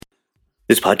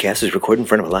This podcast is recorded in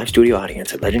front of a live studio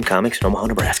audience at Legend Comics in Omaha,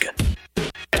 Nebraska.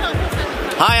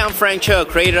 Hi, I'm Frank Cho,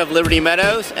 creator of Liberty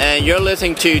Meadows, and you're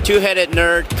listening to Two-Headed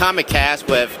Nerd Comic Cast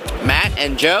with Matt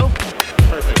and Joe.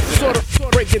 Perfect. Sort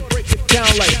of break it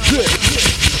down like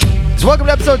this. So welcome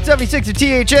to episode 76 of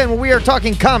THN, where we are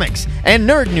talking comics and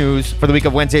nerd news for the week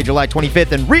of Wednesday, July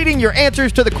 25th, and reading your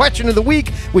answers to the question of the week,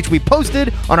 which we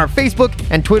posted on our Facebook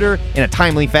and Twitter in a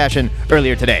timely fashion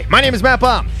earlier today. My name is Matt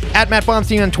Baum, at Matt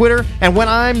Baumstein on Twitter, and when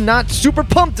I'm not super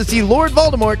pumped to see Lord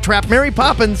Voldemort trap Mary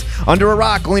Poppins under a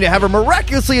rock only to have her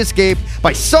miraculously escape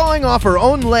by sawing off her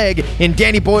own leg in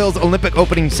Danny Boyle's Olympic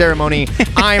opening ceremony,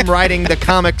 I'm writing the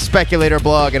Comic Speculator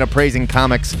blog and appraising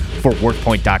comics for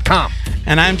WorthPoint.com.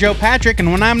 And I'm Joe Patrick,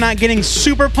 and when I'm not getting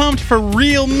super pumped for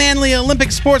real manly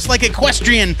Olympic sports like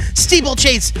equestrian,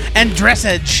 steeplechase, and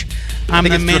dressage, I'm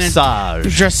the dressage.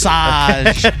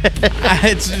 Dressage.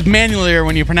 It's manualier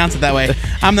when you pronounce it that way.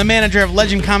 I'm the manager of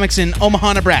Legend Comics in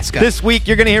Omaha, Nebraska. This week,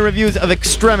 you're going to hear reviews of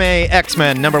Extreme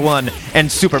X-Men #1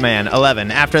 and Superman 11.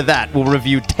 After that, we'll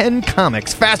review 10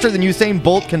 comics faster than Usain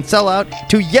Bolt can sell out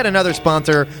to yet another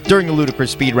sponsor during the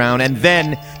ludicrous speed round. And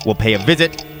then we'll pay a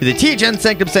visit to the THN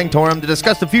Sanctum Sanctorum to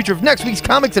discuss the future of next week's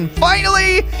comics. And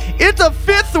finally, it's a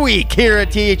fifth week here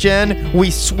at THN.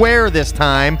 We swear this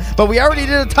time, but we already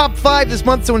did a top 5 this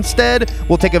month, so instead,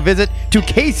 we'll take a visit to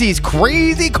Casey's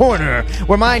Crazy Corner,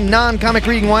 where my non-comic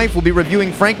reading wife will be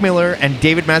reviewing Frank Miller and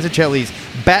David Mazzucchelli's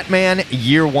Batman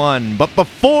Year One. But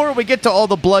before we get to all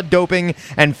the blood doping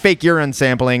and fake urine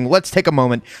sampling, let's take a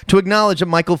moment to acknowledge that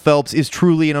Michael Phelps is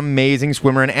truly an amazing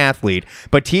swimmer and athlete,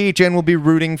 but THN will be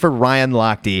rooting for Ryan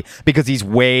Lochte because he's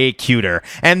way cuter.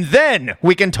 And then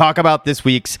we can talk about this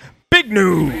week's big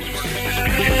news.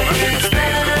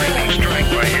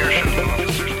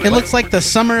 It looks like the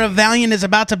summer of Valiant is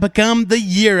about to become the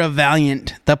year of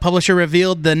Valiant. The publisher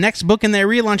revealed the next book in their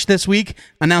relaunch this week,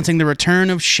 announcing the return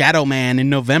of Shadow Man in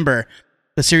November.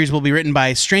 The series will be written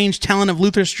by strange talent of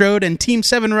Luther Strode and Team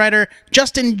 7 writer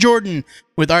Justin Jordan,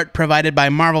 with art provided by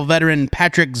Marvel veteran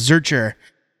Patrick Zurcher.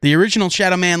 The original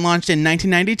Shadow Man launched in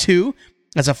 1992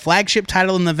 as a flagship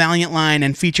title in the Valiant line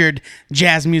and featured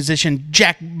jazz musician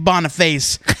Jack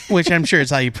Boniface, which I'm sure is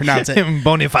how you pronounce it.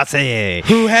 Boniface.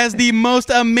 Who has the most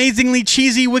amazingly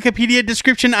cheesy Wikipedia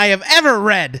description I have ever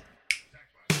read.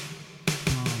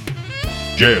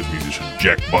 Jazz musician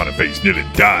Jack Boniface nearly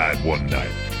died one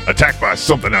night, attacked by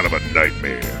something out of a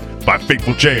nightmare. By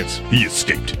fateful chance, he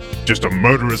escaped. Just a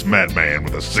murderous madman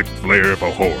with a sick flair for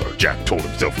horror, Jack told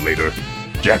himself later.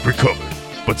 Jack recovered.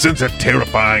 But since that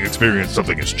terrifying experience,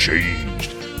 something has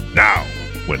changed. Now,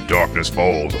 when darkness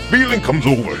falls, a feeling comes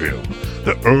over him.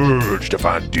 The urge to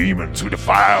find demons who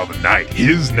defile the night,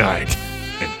 his night,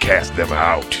 and cast them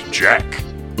out. Jack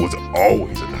was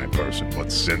always a night person,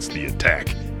 but since the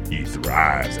attack, he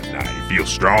thrives at night. He feels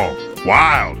strong,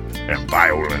 wild, and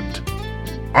violent.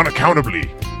 Unaccountably.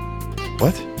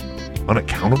 What?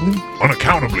 Unaccountably?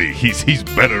 Unaccountably, he's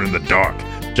better in the dark.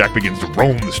 Jack begins to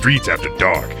roam the streets after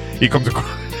dark. He comes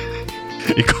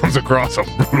across a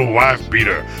brutal wife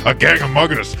beater, a gang of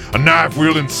muggers, a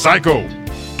knife-wielding psycho.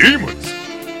 Demons!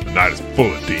 The night is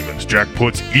full of demons. Jack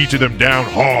puts each of them down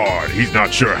hard. He's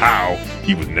not sure how.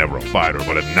 He was never a fighter,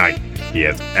 but at night, he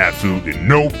has absolutely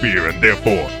no fear and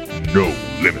therefore no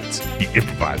limits. He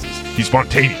improvises. He's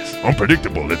spontaneous,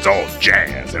 unpredictable. It's all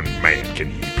jazz, and man, can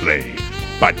he play.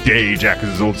 By day, Jack is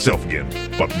his old self again,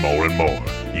 but more and more,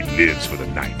 he lives for the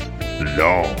night,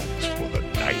 longs for the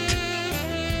night.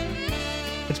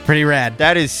 It's pretty rad.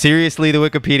 That is seriously the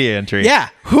Wikipedia entry. Yeah.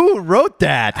 Who wrote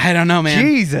that? I don't know, man.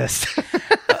 Jesus.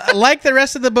 Like the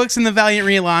rest of the books in the Valiant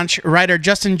relaunch, writer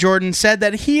Justin Jordan said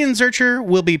that he and Zurcher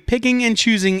will be picking and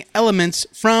choosing elements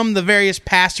from the various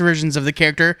past versions of the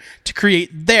character to create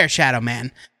their Shadow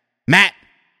Man. Matt,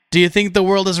 do you think the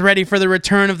world is ready for the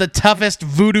return of the toughest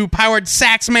voodoo-powered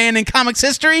sax man in comics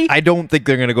history? I don't think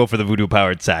they're going to go for the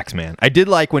voodoo-powered sax man. I did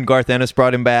like when Garth Ennis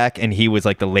brought him back, and he was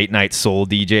like the late-night soul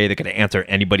DJ that could answer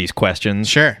anybody's questions.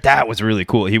 Sure. That was really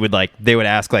cool. They would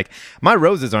ask, like, my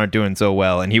roses aren't doing so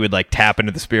well, and he would, like, tap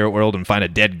into the spirit world and find a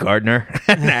dead gardener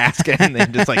and ask it, and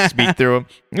then just, like, speak through him.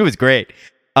 It was great.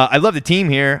 I love the team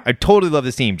here. I totally love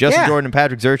this team. Justin Jordan and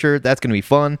Patrick Zurcher. That's going to be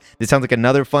fun. This sounds like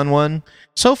another fun one.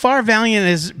 So far, Valiant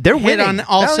is hit winning on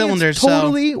all Valiant's cylinders.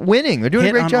 Totally winning. They're doing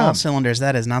a great job. All cylinders.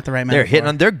 That is not the right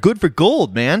metaphor. They're good for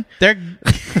gold, man. They're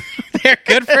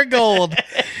good for gold.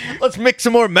 Let's mix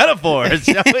some more metaphors,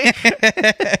 shall we?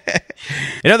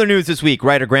 In other news this week,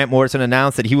 writer Grant Morrison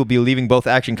announced that he will be leaving both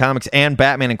Action Comics and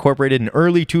Batman Incorporated in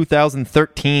early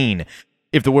 2013.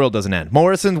 if the world doesn't end.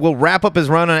 Morrison will wrap up his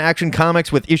run on Action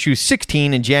Comics with issue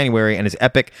 16 in January, and his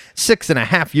epic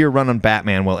 6.5-year run on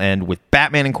Batman will end with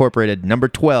Batman Incorporated number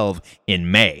 12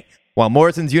 in May. While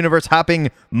Morrison's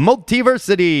universe-hopping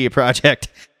Multiversity project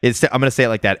is, I'm going to say it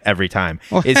like that every time,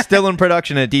 is still in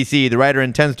production at DC, the writer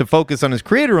intends to focus on his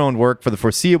creator-owned work for the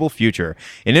foreseeable future.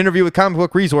 In an interview with Comic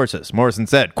Book Resources, Morrison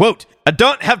said, quote, "I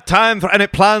don't have time for any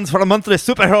plans for a monthly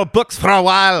superhero books for a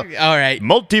while. All right.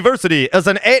 Multiversity is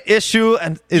an 8-issue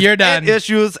and is You're done. 8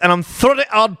 issues, and I'm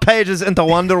 30-odd pages into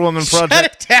Wonder Woman project. Shut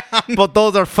it down. But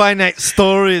those are finite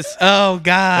stories." Oh,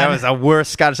 God. That was the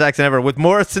worst Scottish accent ever. With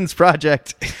Morrison's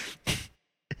project...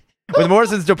 With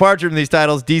Morrison's departure from these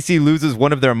titles, DC loses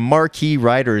one of their marquee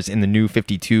writers in the New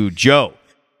 52. Joe,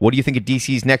 what do you think of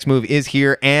DC's next move is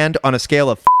here? And on a scale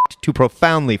of to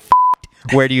profoundly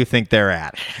where do you think they're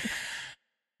at?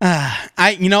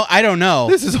 I don't know.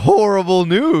 This is horrible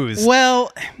news.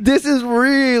 Well, this is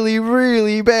really,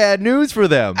 really bad news for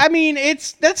them. I mean,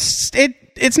 it's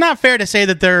not fair to say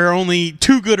that there are only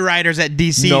two good writers at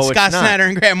DC, No, it's Scott not. Snyder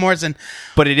and Grant Morrison.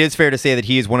 But it is fair to say that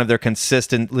he is one of their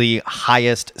consistently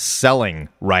highest selling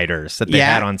writers that they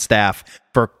had on staff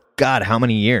for, God, how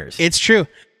many years? It's true.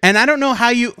 And I don't know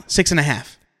how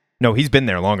 6.5. No, he's been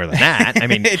there longer than that. I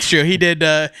mean, it's true. He did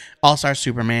All-Star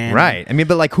Superman. Right. I mean,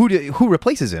 but like, who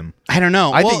replaces him? I don't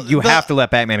know. I think you have to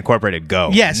let Batman Incorporated go.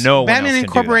 Yes. No Batman one else can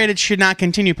Incorporated should not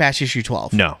continue past issue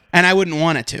 12. No. And I wouldn't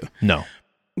want it to. No.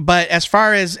 But as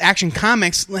far as Action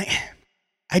Comics,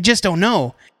 I just don't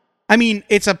know. I mean,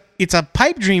 it's a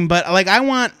pipe dream, but like I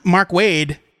want Mark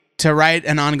Waid to write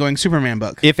an ongoing Superman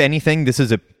book. If anything, this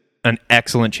is an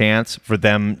excellent chance for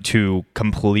them to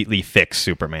completely fix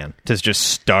Superman, to just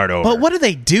start over. But what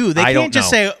do? They can't just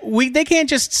say they can't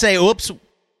just say oops,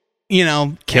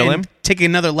 kill him, take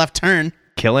another left turn.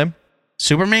 Kill him?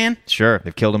 Superman? Sure,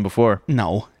 they've killed him before.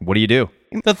 No. What do?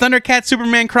 The Thundercat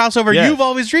Superman crossover you've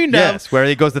always dreamed of. Yes, where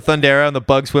he goes to Thundera and the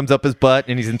bug swims up his butt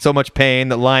and he's in so much pain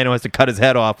that Lion has to cut his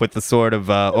head off with the Sword of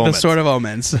Omens. The Sword of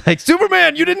Omens. Like,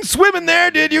 Superman, you didn't swim in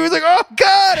there, did you? He's like, oh,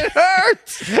 God, it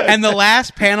hurts. And the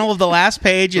last panel of the last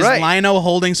page is Lino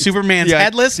holding Superman's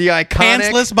headless,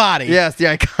 pantsless body. Yes, the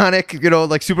iconic,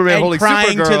 like Superman and holding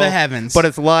crying Supergirl, to the heavens. But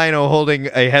it's Lino holding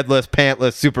a headless,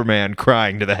 pantless Superman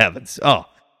crying to the heavens. Oh,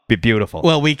 be beautiful.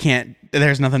 Well, we can't.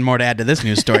 There's nothing more to add to this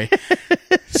news story.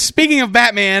 Speaking of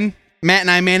Batman, Matt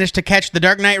and I managed to catch The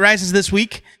Dark Knight Rises this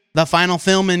week. The final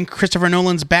film in Christopher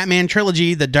Nolan's Batman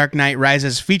trilogy, The Dark Knight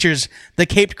Rises, features the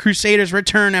Caped Crusader's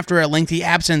return after a lengthy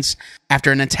absence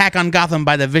after an attack on Gotham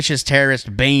by the vicious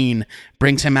terrorist Bane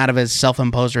brings him out of his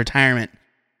self-imposed retirement.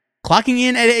 Clocking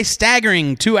in at a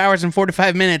staggering 2 hours and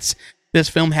 45 minutes, this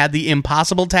film had the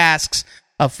impossible tasks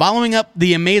of following up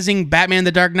the amazing Batman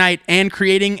the Dark Knight and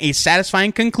creating a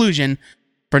satisfying conclusion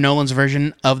for Nolan's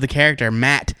version of the character.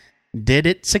 Matt, did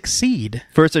it succeed?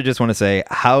 First, I just want to say,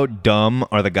 how dumb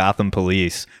are the Gotham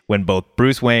police when both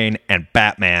Bruce Wayne and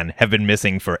Batman have been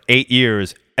missing for 8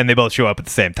 years and they both show up at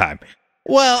the same time?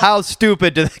 Well, how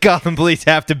stupid do the Gotham police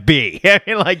have to be? I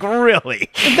mean, like, really?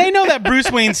 They know that Bruce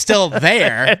Wayne's still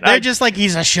there. They're just like,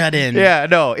 he's a shut-in. Yeah,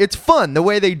 no, it's fun. The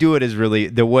way they do it is really,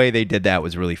 the way they did that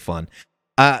was really fun.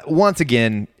 Once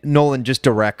again, Nolan just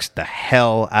directs the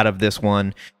hell out of this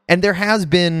one. And there has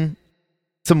been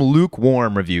some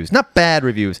lukewarm reviews, not bad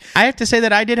reviews. I have to say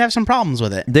that I did have some problems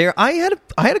with it. I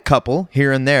had a couple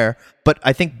here and there, but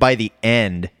I think by the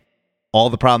end, all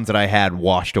the problems that I had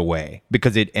washed away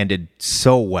because it ended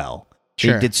so well.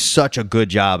 Sure. They did such a good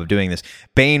job of doing this.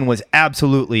 Bane was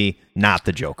absolutely not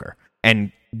the Joker,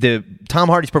 and Tom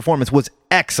Hardy's performance was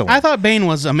excellent. I thought Bane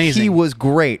was amazing. He was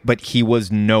great, but he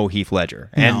was no Heath Ledger,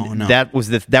 and no. that was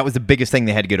the biggest thing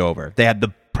they had to get over. They had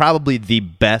probably the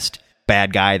best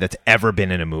bad guy that's ever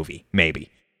been in a movie. Maybe.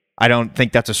 I don't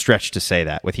think that's a stretch to say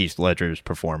that with Heath Ledger's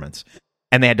performance,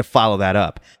 and they had to follow that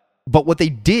up. But what they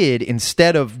did,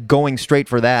 instead of going straight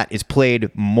for that, is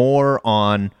played more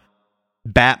on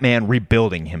Batman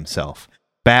rebuilding himself.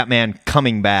 Batman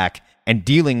coming back and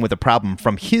dealing with a problem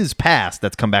from his past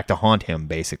that's come back to haunt him,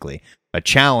 basically. A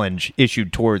challenge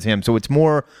issued towards him. So it's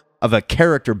more of a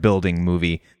character-building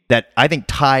movie that I think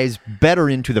ties better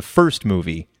into the first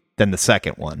movie than the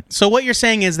second one. So what you're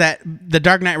saying is that The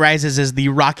Dark Knight Rises is the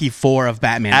Rocky IV of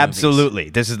Batman Absolutely.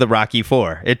 movies. This is the Rocky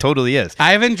IV. It totally is.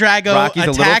 Ivan Drago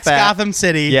Rocky's attacks Gotham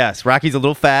City. Yes, Rocky's a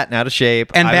little fat and out of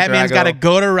shape. And Ivan Batman's Drago- got to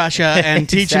go to Russia and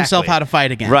teach himself how to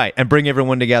fight again. Right, and bring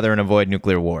everyone together and avoid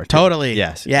nuclear war. Too. Totally.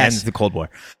 Yes. Yes. And the Cold War.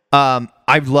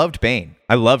 I've loved Bane.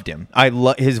 I loved him.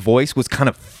 His voice was kind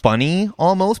of funny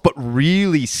almost, but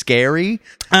really scary.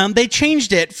 They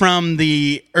changed it from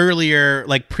the earlier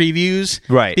previews,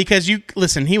 right? Because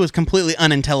he was completely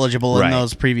unintelligible in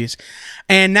those previews,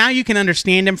 and now you can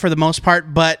understand him for the most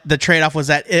part. But the trade-off was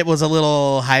that it was a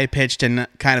little high-pitched and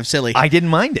kind of silly. I didn't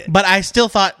mind it, but I still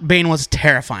thought Bane was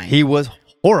terrifying. He was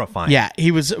horrifying. Yeah,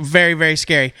 he was very, very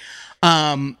scary.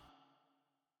 Anne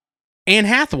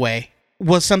Hathaway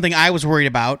was something I was worried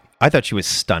about. I thought she was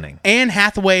stunning. Anne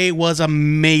Hathaway was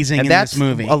amazing in this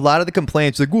movie. A lot of the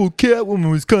complaints, well,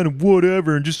 Catwoman was kind of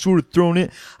whatever and just sort of thrown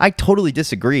in. I totally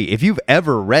disagree. If you've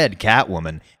ever read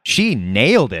Catwoman, she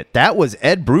nailed it. That was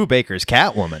Ed Brubaker's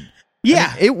Catwoman.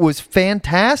 Yeah. It was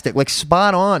fantastic.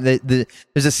 Spot on. There's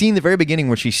a scene in the very beginning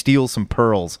where she steals some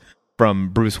pearls from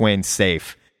Bruce Wayne's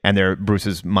safe, and they're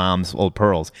Bruce's mom's old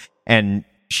pearls. And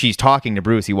she's talking to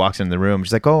Bruce. He walks into the room.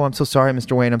 She's like, "Oh, I'm so sorry,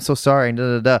 Mr. Wayne. I'm so sorry."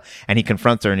 And he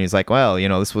confronts her, and he's like, "Well, this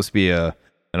was supposed to be an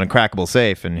uncrackable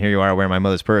safe, and here you are wearing my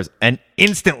mother's purse." And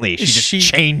instantly, she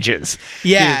changes.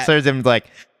 Yeah. She starts him like,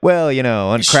 "Well,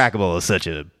 uncrackable is such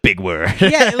a big word."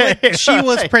 Yeah, she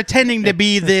was pretending to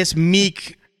be this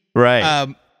meek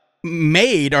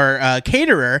maid or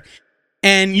caterer.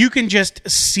 And you can just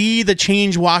see the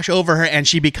change wash over her, and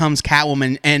she becomes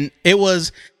Catwoman. And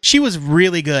she was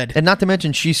really good. And not to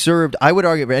mention, she served, I would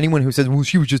argue, for anyone who says, well,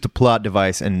 she was just a plot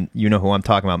device, and you know who I'm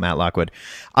talking about, Matt Lockwood,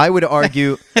 I would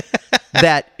argue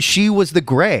that she was the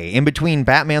gray. In between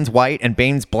Batman's white and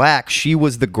Bane's black, she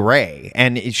was the gray.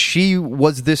 And she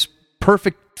was this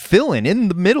perfect fill-in in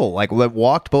the middle, that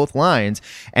walked both lines.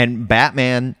 And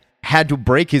Batman had to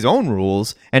break his own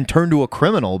rules and turn to a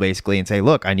criminal, basically, and say,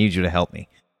 look, I need you to help me.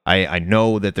 I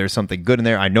know that there's something good in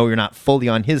there. I know you're not fully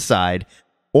on his side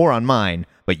or on mine,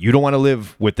 but you don't want to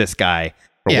live with this guy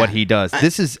for what he does.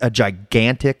 This is a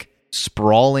gigantic,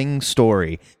 sprawling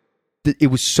story. It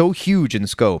was so huge in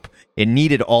scope. It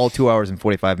needed all 2 hours and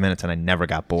 45 minutes, and I never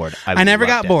got bored. I never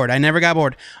got bored.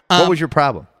 What was your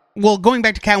problem? Well, going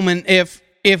back to Catwoman,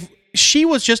 if she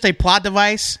was just a plot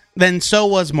device, then so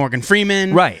was Morgan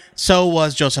Freeman. Right. So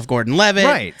was Joseph Gordon-Levitt.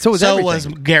 Right. So was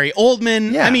Gary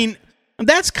Oldman. Yeah. I mean,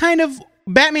 that's kind of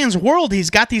Batman's world. He's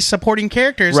got these supporting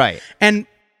characters. Right. And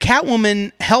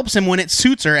Catwoman helps him when it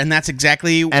suits her, and that's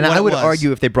exactly what it was. And I would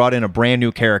argue if they brought in a brand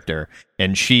new character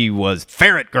and she was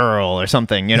Ferret Girl or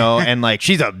something, and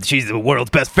she's the world's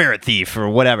best ferret thief or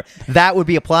whatever, that would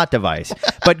be a plot device.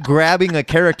 But grabbing a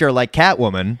character like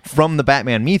Catwoman from the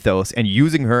Batman mythos and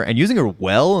using her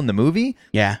well in the movie,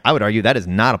 I would argue that is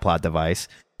not a plot device.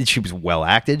 She was well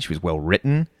acted. She was well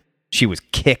written. She was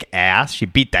kick-ass. She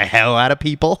beat the hell out of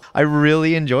people. I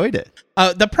really enjoyed it.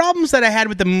 The problems that I had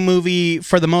with the movie,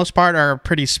 for the most part, are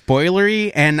pretty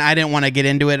spoilery, and I didn't want to get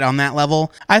into it on that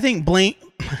level. I think Blaine.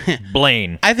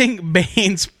 I think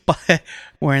Bane's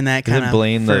wearing that kind of Isn't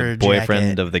Blaine the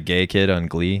boyfriend jacket of the gay kid on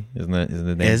Glee? Isn't that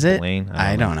the name? Is it? Blaine?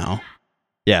 I don't know.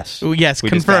 Yes. Yes,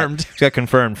 confirmed. Got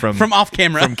confirmed from off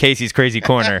camera. From Casey's Crazy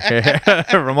Corner.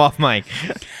 From off mic.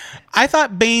 I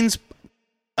thought Bane's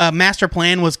master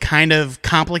plan was kind of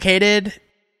complicated,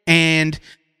 and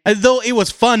though it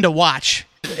was fun to watch,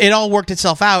 it all worked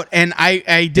itself out, and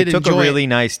I did enjoy it. It took a really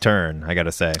nice turn, I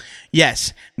gotta say.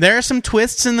 Yes. There are some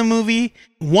twists in the movie.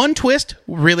 One twist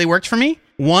really worked for me.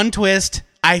 One twist,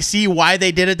 I see why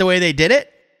they did it the way they did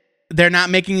it. They're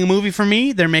not making a movie for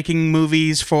me. They're making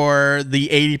movies for the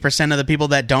 80% of the people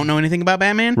that don't know anything about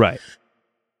Batman. Right.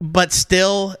 But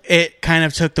still, it kind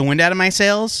of took the wind out of my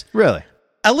sails. Really?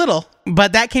 A little.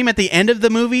 But that came at the end of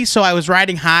the movie, so I was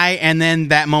riding high, and then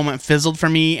that moment fizzled for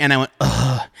me, and I went,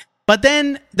 ugh. But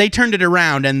then they turned it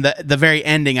around, and the very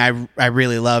ending I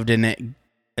really loved, and it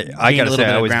I gotta say,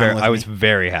 I was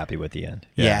very happy with the end.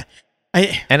 Yeah.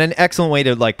 And an excellent way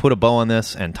to put a bow on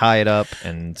this and tie it up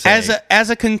and say, as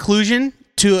a conclusion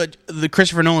to the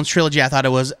Christopher Nolan's trilogy, I thought it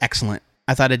was excellent.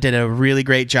 I thought it did a really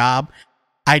great job.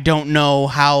 I don't know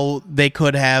how they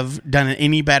could have done it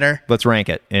any better. Let's rank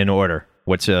it in order.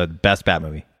 What's the best Bat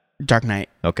movie? Dark Knight.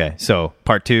 Okay, so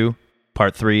part 2,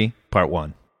 part 3, part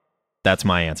 1. That's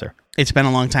my answer. It's been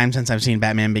a long time since I've seen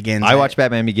Batman Begins. I watched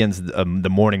Batman Begins the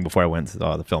morning before I went and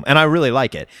saw the film, and I really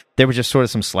like it. There was just sort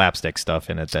of some slapstick stuff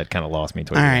in it that kind of lost me.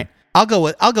 All right, I'll go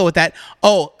with that.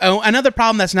 Oh, another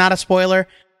problem that's not a spoiler.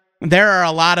 There are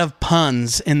a lot of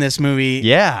puns in this movie.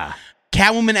 Yeah.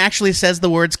 Catwoman actually says the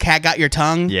words "cat got your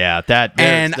tongue." Yeah,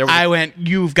 I went,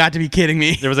 "You've got to be kidding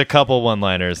me." There was a couple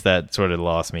one-liners that sort of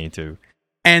lost me too.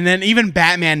 And then even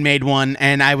Batman made one,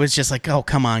 and I was just like, "Oh,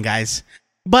 come on, guys."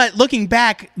 But looking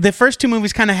back, the first two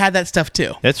movies kind of had that stuff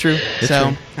too. That's true.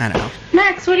 I don't know.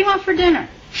 Max, what do you want for dinner?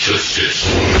 Justice.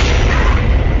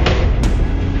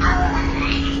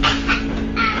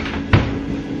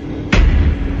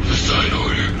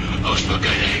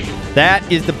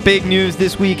 That is the big news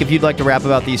this week. If you'd like to rap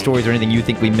about these stories or anything you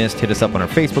think we missed, hit us up on our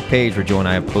Facebook page where Joe and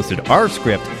I have posted our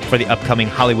script for the upcoming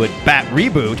Hollywood Bat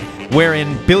reboot,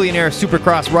 wherein billionaire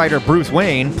supercross rider Bruce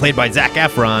Wayne, played by Zac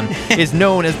Efron, is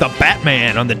known as the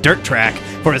Batman on the dirt track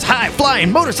for his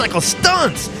high-flying motorcycle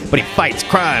stunts, but he fights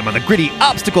crime on the gritty,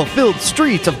 obstacle-filled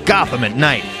streets of Gotham at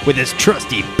night with his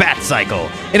trusty Batcycle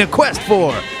in a quest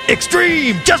for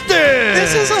extreme justice!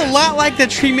 This is a lot like the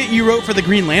treatment you wrote for the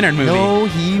Green Lantern movie. No,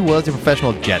 he was a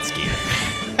professional jet skier.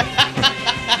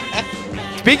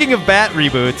 Speaking of Bat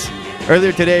reboots,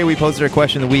 earlier today we posted our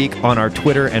question of the week on our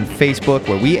Twitter and Facebook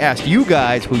where we asked you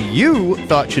guys who you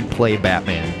thought should play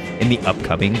Batman in the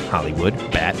upcoming Hollywood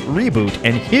Bat reboot.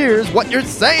 And here's what you're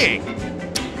saying.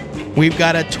 We've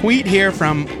got a tweet here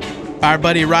from our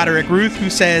buddy Roderick Ruth who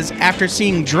says, after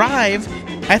seeing Drive,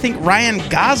 I think Ryan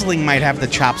Gosling might have the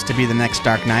chops to be the next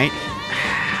Dark Knight.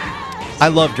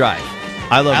 I love Drive.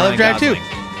 I love Drive too.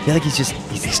 I feel like he's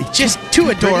just too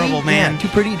adorable, man. Yeah, too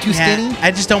pretty, too skinny.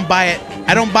 I just don't buy it.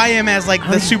 I don't buy him as like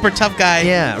the super tough guy.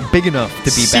 Yeah, big enough to be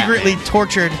secretly Batman.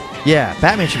 Tortured. Yeah,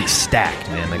 Batman should be stacked,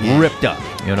 man, like ripped up,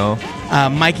 you know?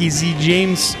 Mikey Z.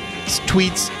 James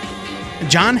tweets,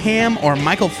 John Hamm or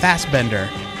Michael Fassbender.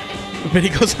 But he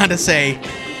goes on to say,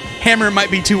 Hammer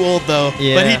might be too old, though,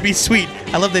 but he'd be sweet.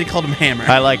 I love that he called him Hammer.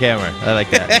 I like Hammer. I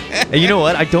like that. And you know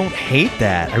what? I don't hate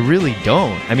that. I really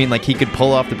don't. I mean, like, he could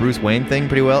pull off the Bruce Wayne thing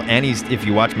pretty well, and if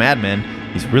you watch Mad Men,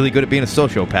 he's really good at being a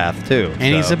sociopath, too.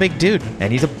 And he's a big dude.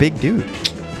 And he's a big dude.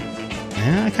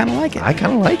 Yeah, I kind of like it. I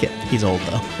kind of like it. He's old,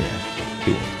 though. Yeah.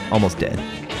 Too old. Almost dead.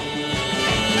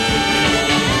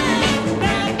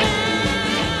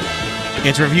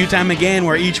 It's review time again,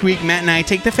 where each week Matt and I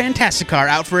take the Fantastic Car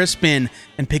out for a spin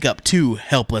and pick up 2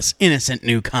 helpless, innocent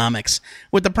new comics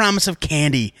with the promise of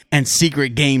candy and secret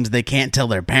games they can't tell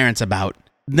their parents about.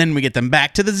 Then we get them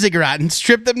back to the ziggurat and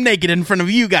strip them naked in front of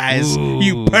you guys,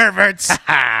 you perverts.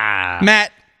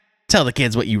 Matt, tell the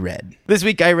kids what you read. This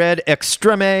week I read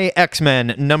Extreme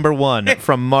X-Men #1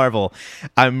 from Marvel.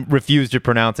 I refuse to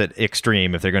pronounce it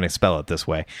extreme if they're going to spell it this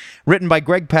way. Written by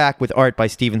Greg Pak with art by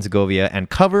Steven Segovia and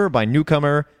cover by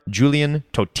newcomer Julian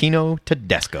Totino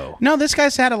Tedesco. No, this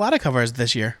guy's had a lot of covers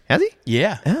this year. Has he?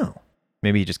 Yeah. Oh.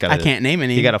 Maybe he just got I can't name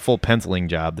any. He got a full penciling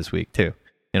job this week, too,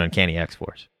 in Uncanny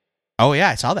X-Force. Oh, yeah,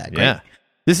 I saw that. Great. Yeah.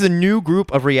 This is a new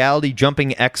group of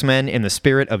reality-jumping X-Men in the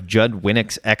spirit of Judd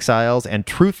Winnick's Exiles, and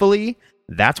truthfully,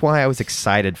 that's why I was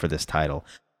excited for this title.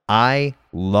 I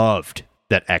loved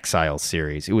that Exiles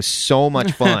series. It was so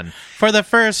much fun. For the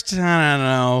first, I don't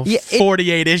know,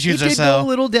 48 issues or so. It did go a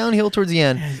little downhill towards the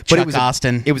end. But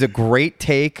it was a great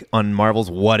take on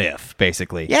Marvel's What If,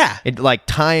 basically. Yeah. It, like,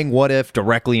 tying What If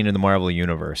directly into the Marvel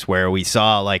Universe, where we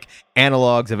saw, like,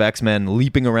 analogs of X-Men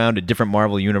leaping around to different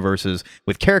Marvel universes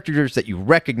with characters that you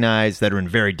recognize that are in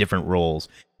very different roles.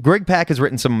 Greg Pak has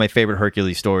written some of my favorite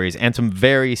Hercules stories and some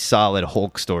very solid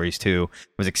Hulk stories, too. I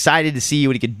was excited to see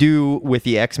what he could do with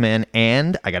the X-Men,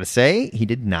 and I gotta say, he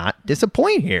did not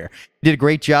disappoint here. He did a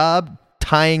great job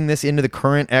tying this into the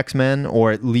current X-Men,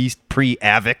 or at least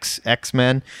pre-Avix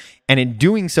X-Men, and in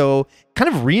doing so,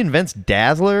 kind of reinvents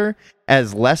Dazzler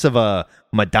as less of a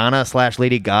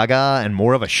Madonna/Lady Gaga and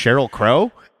more of a Sheryl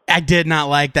Crow. I did not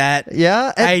like that.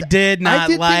 Yeah? I did not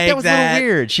think that was that. a little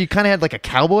weird. She kind of had like a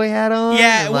cowboy hat on.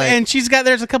 Yeah, and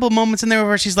there's a couple moments in there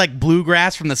where she's like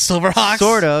Bluegrass from the Silverhawks.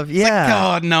 Sort of,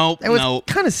 yeah. Like, oh, no, it was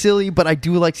kind of silly, but I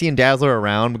do like seeing Dazzler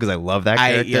around because I love that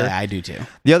character. Yeah, I do too.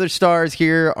 The other stars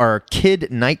here are Kid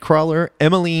Nightcrawler,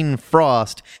 Emmeline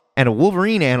Frost, and a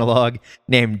Wolverine analog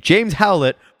named James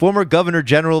Howlett, former Governor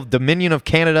General of Dominion of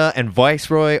Canada and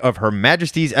Viceroy of Her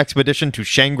Majesty's Expedition to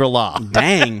Shangri-La.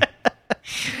 Dang.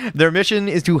 Their mission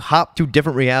is to hop to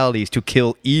different realities to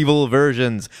kill evil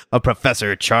versions of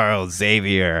Professor Charles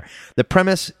Xavier. The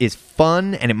premise is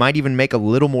fun, and it might even make a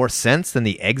little more sense than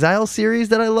the Exile series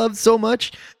that I loved so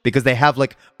much, because they have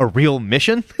like a real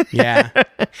mission. Yeah.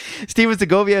 Steven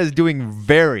Segovia is doing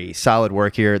very solid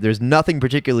work here. There's nothing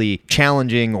particularly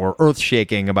challenging or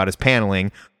earth-shaking about his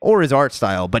paneling or his art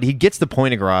style, but he gets the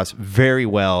point across very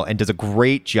well and does a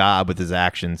great job with his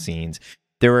action scenes.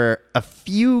 There were a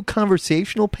few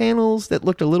conversational panels that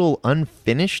looked a little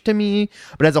unfinished to me,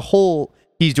 but as a whole,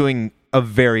 he's doing a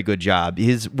very good job.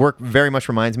 His work very much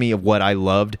reminds me of what I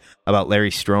loved about Larry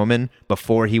Stroman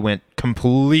before he went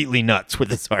completely nuts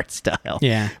with his art style.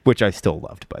 Yeah. Which I still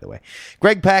loved, by the way.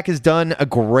 Greg Pak has done a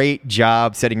great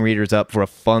job setting readers up for a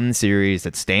fun series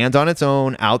that stands on its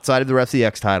own outside of the rest of the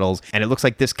X titles, and it looks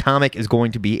like this comic is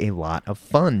going to be a lot of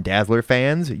fun. Dazzler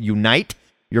fans, unite!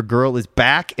 Your girl is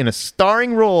back in a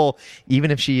starring role,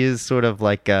 even if she is sort of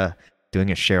like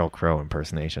doing a Sheryl Crow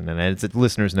impersonation. And as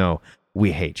listeners know,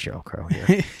 we hate Sheryl Crow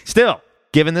here. Still,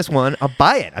 giving this one a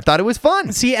buy it. I thought it was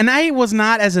fun. See, and I was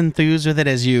not as enthused with it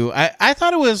as you. I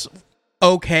thought it was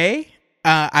okay.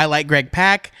 I like Greg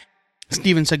Pak.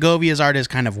 Steven Segovia's art is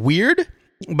kind of weird,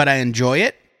 but I enjoy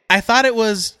it. I thought it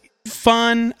was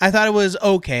fun. I thought it was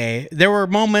okay. There were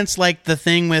moments like the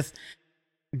thing with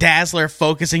Dazzler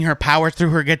focusing her power through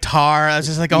her guitar. I was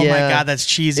just like, oh my God, that's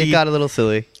cheesy. It got a little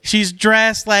silly. She's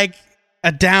dressed like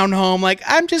a down home, like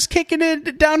I'm just kicking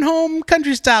it down home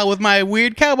country style with my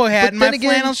weird cowboy hat and my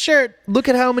flannel shirt. Look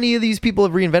at how many of these people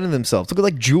have reinvented themselves. Look at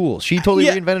like Jewel. She totally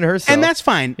reinvented herself. And that's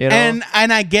fine. You know?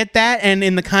 And I get that. And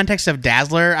in the context of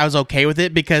Dazzler, I was okay with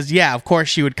it because, yeah, of course,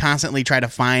 she would constantly try to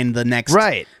find the next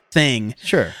thing.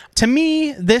 Sure. To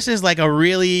me, this is like a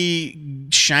really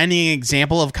shining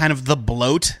example of kind of the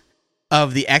bloat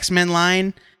of the X-Men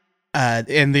line.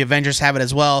 And the Avengers have it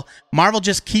as well. Marvel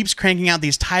just keeps cranking out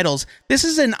these titles. This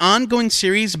is an ongoing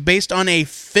series based on a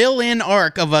fill-in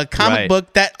arc of a comic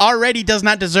book that already does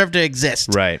not deserve to exist.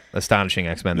 Right. Astonishing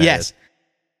X-Men. That yes. is.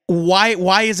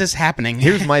 Why is this happening?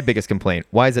 Here's my biggest complaint.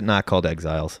 Why is it not called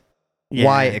Exiles? Yeah.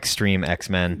 Why Extreme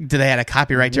X-Men? Do they had a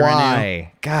copyright to renew?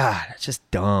 Why? God, it's just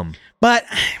dumb. But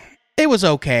it was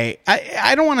okay.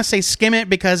 I don't want to say skim it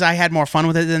because I had more fun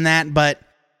with it than that, but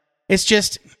it's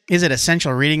just, is it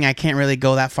essential reading? I can't really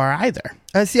go that far either.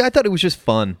 See, I thought it was just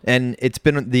fun, and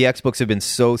the X books have been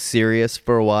so serious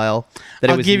for a while that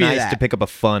it was nice to pick up a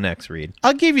fun X read.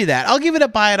 I'll give you that. I'll give it a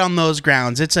buy it on those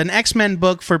grounds. It's an X-Men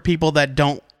book for people that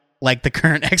don't like the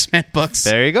current X-Men books.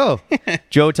 There you go.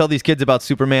 Joe, tell these kids about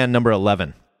Superman number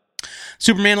 11.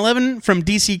 Superman 11 from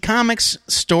DC Comics,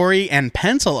 story and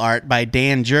pencil art by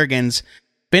Dan Jurgens,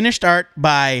 finished art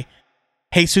by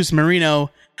Jesus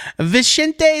Marino,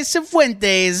 Vicente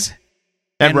Cifuentes,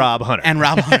 and Rob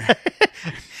Hunter.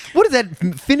 What is that?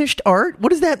 Finished art? What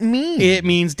does that mean? It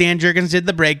means Dan Jurgens did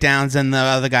the breakdowns and the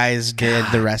other guys did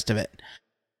the rest of it.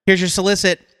 Here's your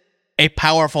solicit. A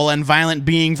powerful and violent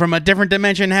being from a different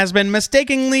dimension has been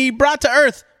mistakenly brought to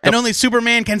Earth, and only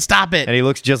Superman can stop it. And he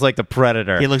looks just like the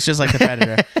Predator. He looks just like the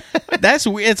Predator.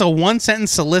 It's a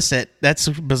one-sentence solicit. That's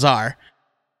bizarre.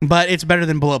 But it's better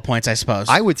than bullet points, I suppose.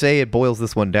 I would say it boils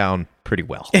this one down pretty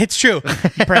well. It's true.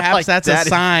 Perhaps like that's that a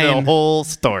sign. Is the whole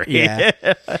story. Yeah.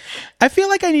 I feel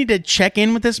like I need to check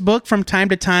in with this book from time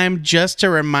to time just to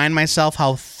remind myself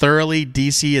how thoroughly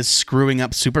DC is screwing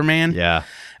up Superman. Yeah.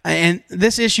 And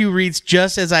this issue reads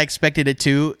just as I expected it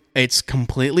to. It's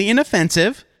completely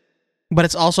inoffensive, but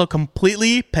it's also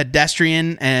completely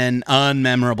pedestrian and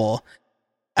unmemorable.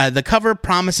 The cover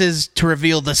promises to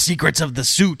reveal the secrets of the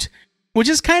suit, which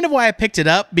is kind of why I picked it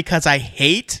up, because I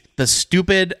hate the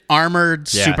stupid armored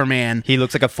Superman. He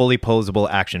looks like a fully posable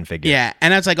action figure. Yeah,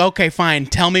 and I was like, okay, fine,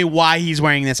 tell me why he's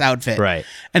wearing this outfit. Right.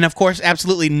 And of course,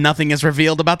 absolutely nothing is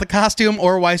revealed about the costume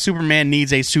or why Superman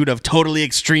needs a suit of totally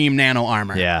extreme nano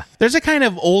armor. Yeah. There's a kind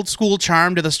of old school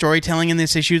charm to the storytelling in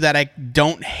this issue that I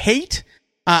don't hate.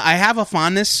 I have a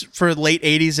fondness for late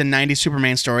 80s and 90s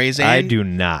Superman stories. And, I do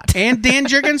not. And Dan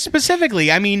Jurgens specifically.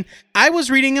 I mean, I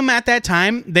was reading them at that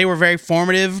time. They were very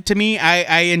formative to me.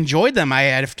 I enjoyed them. I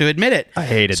have to admit it. I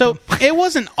hated them. So it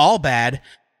wasn't all bad.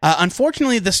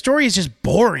 Unfortunately, the story is just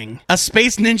boring. A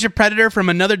space ninja predator from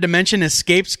another dimension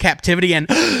escapes captivity and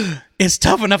is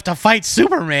tough enough to fight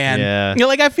Superman. Yeah. You know,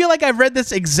 like, I feel like I've read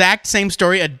this exact same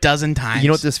story a dozen times. You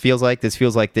know what this feels like? This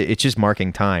feels like it's just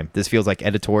marking time. This feels like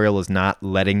editorial is not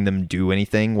letting them do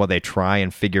anything while they try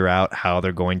and figure out how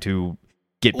they're going to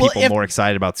get people more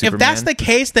excited about Superman. If that's the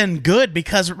case, then good,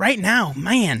 because right now,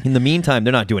 man. In the meantime,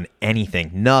 they're not doing anything.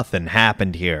 Nothing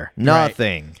happened here.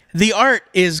 Nothing. Right. The art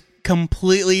is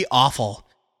completely awful.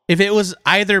 If it was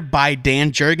either by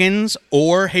Dan Jurgens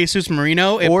or Jesus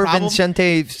Marino, or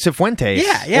Vicente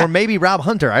Cifuentes, or maybe Rob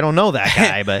Hunter, I don't know that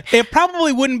guy, but it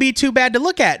probably wouldn't be too bad to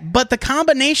look at. But the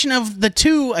combination of the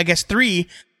two, I guess three,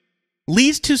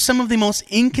 leads to some of the most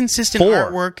inconsistent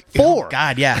artwork. Four. Oh,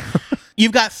 God, yeah.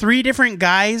 You've got three different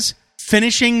guys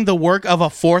finishing the work of a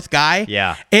fourth guy.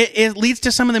 Yeah. It leads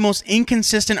to some of the most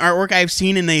inconsistent artwork I've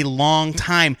seen in a long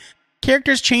time.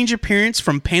 Characters change appearance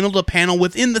from panel to panel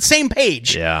within the same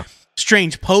page. Yeah.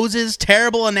 Strange poses,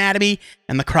 terrible anatomy,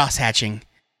 and the cross-hatching.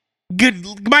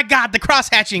 My God, the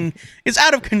cross-hatching is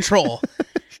out of control.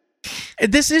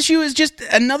 This issue is just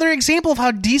another example of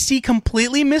how DC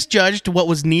completely misjudged what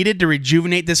was needed to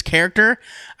rejuvenate this character.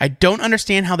 I don't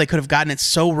understand how they could have gotten it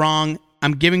so wrong.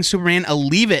 I'm giving Superman a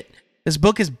leave it. This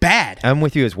book is bad. I'm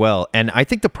with you as well. And I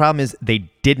think the problem is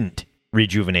they didn't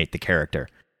rejuvenate the character.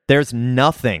 There's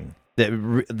nothing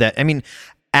that I mean,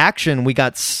 action, we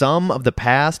got some of the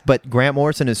past, but Grant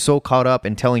Morrison is so caught up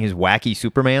in telling his wacky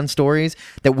Superman stories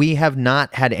that we have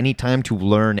not had any time to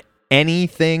learn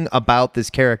anything about this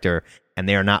character and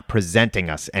they are not presenting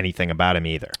us anything about him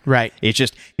either. Right. It's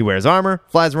just he wears armor,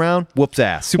 flies around, whoops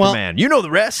ass. Superman. You know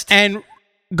the rest. And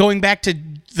going back to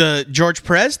the George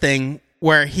Perez thing,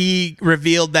 where he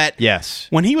revealed that yes,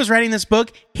 when he was writing this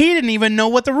book, he didn't even know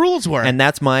what the rules were. And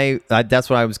that's that's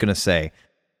what I was going to say.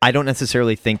 I don't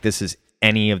necessarily think this is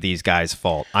any of these guys'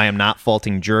 fault. I am not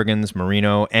faulting Jurgens,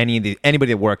 Marino, anybody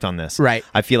that worked on this. Right.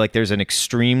 I feel like there's an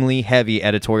extremely heavy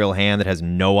editorial hand that has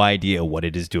no idea what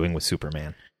it is doing with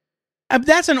Superman.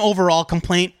 That's an overall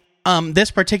complaint.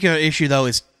 This particular issue, though,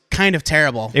 is kind of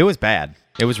terrible. It was bad.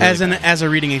 It was really bad. As a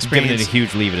reading experience. Giving it a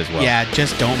huge leave it as well. Yeah,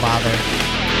 just don't bother.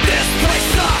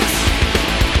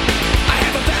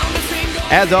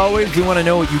 As always, we want to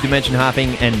know what you Dimension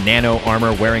Hopping and Nano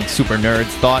Armor wearing super nerds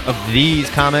thought of these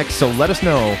comics, so let us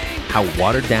know how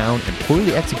watered down and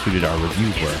poorly executed our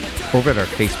reviews were over at our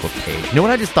Facebook page. You know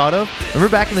what I just thought of?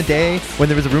 Remember back in the day when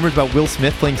there was rumors about Will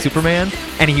Smith playing Superman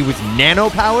and he was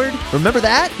nano-powered? Remember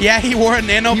that? Yeah, he wore a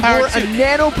nano-powered suit. He wore a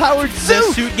nano-powered suit!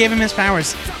 The suit gave him his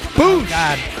powers. Boosh! Oh,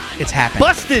 God. It's happened.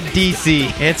 Busted,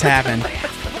 DC! It's happened.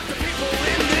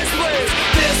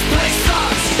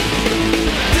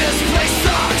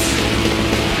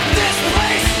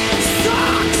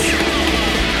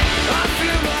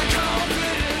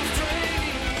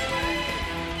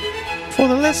 For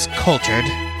the less cultured,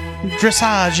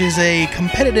 dressage is a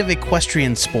competitive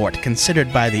equestrian sport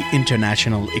considered by the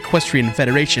International Equestrian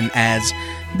Federation as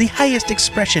the highest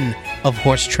expression of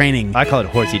horse training, I call it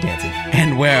horsey dancing.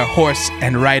 and where horse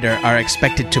and rider are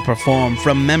expected to perform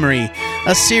from memory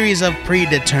a series of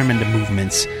predetermined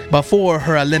movements. Before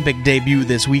her Olympic debut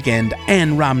this weekend,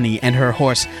 Anne Romney and her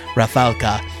horse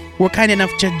Rafalka were kind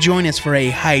enough to join us for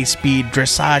a high-speed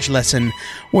dressage lesson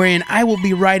wherein I will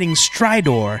be riding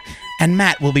Stridor and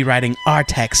Matt will be riding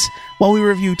Artex while we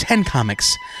review 10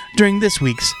 comics during this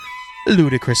week's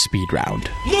Ludicrous Speed Round.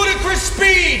 Ludicrous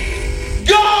speed!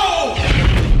 Go!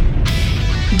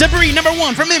 Debris number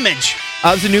 1 from Image. It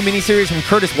was a new miniseries from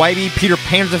Curtis Wybe, Peter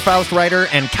Panzerfaust writer,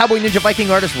 and Cowboy Ninja Viking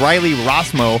artist Riley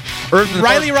Rossmo.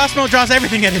 Riley Rossmo draws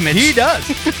everything at Image. He does.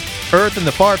 Earth in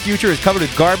the far future is covered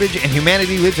with garbage, and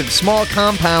humanity lives in small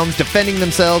compounds defending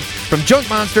themselves from junk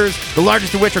monsters, the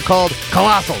largest of which are called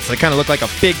Colossals. They kind of look like a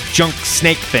big junk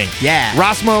snake thing. Yeah.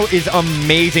 Rossmo is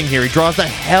amazing here. He draws the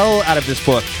hell out of this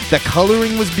book. The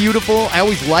coloring was beautiful. I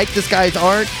always liked this guy's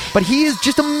art, but he is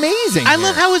just amazing. I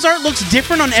love how his art looks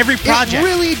different on every project. It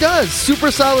really does.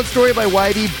 Super solid story by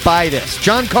Whitey. Buy this.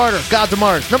 John Carter, Gods of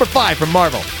Mars, number 5 from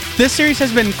Marvel. This series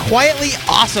has been quietly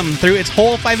awesome through its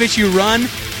whole 5-issue run,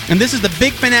 and this is the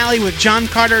big finale with John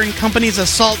Carter and company's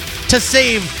assault to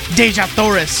save Deja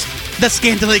Thoris, the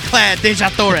scantily clad Deja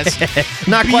Thoris.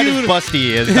 Not quite as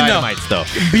busty as Dynamite's, though.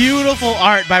 Beautiful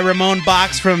art by Ramon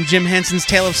Box from Jim Henson's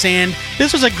Tale of Sand.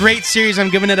 This was a great series. I'm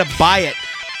giving it a buy it.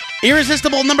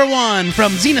 Irresistible number 1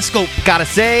 from Xenoscope. Gotta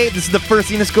say, this is the first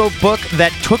Xenoscope book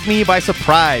that took me by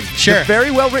surprise. Sure. The very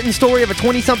well-written story of a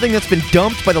 20-something that's been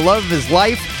dumped by the love of his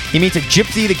life. He meets a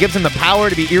gypsy that gives him the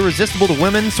power to be irresistible to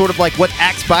women, sort of like what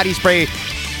Axe Body Spray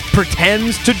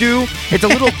pretends to do. It's a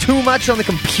little too much on the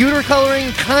computer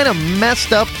coloring, kind of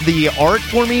messed up the art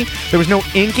for me. There was no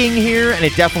inking here, and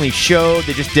it definitely showed.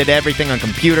 They just did everything on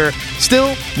computer.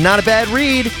 Still, not a bad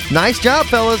read. Nice job,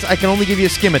 fellas. I can only give you a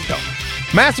skim it, though.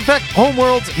 Mass Effect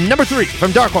Homeworlds number 3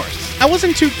 from Dark Horse. I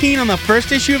wasn't too keen on the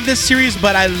first issue of this series,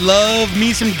 but I love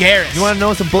me some Garrus. You want to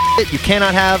know some bullshit? You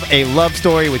cannot have a love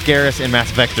story with Garrus in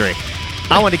Mass Effect 3.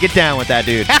 I want to get down with that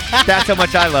dude. That's how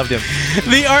much I loved him.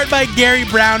 The art by Gary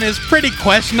Brown is pretty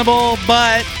questionable,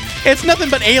 but it's nothing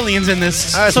but aliens in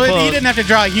this, so he didn't have to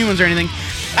draw humans or anything.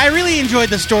 I really enjoyed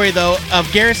the story, though, of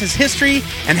Garrus' history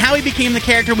and how he became the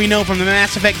character we know from the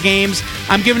Mass Effect games.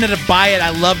 I'm giving it a buy it. I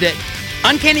loved it.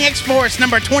 Uncanny X-Force,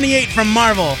 number 28 from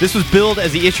Marvel. This was billed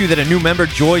as the issue that a new member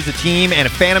joins the team, and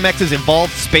a Phantom X's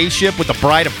involved spaceship with the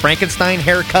Bride of Frankenstein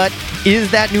haircut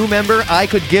is that new member. I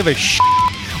could give a shit.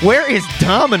 Where is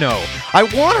Domino? I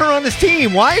want her on this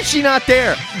team. Why is she not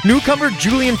there? Newcomer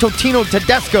Julian Totino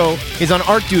Tedesco is on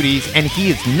art duties, and he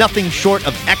is nothing short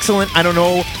of excellent. I don't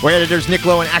know where editors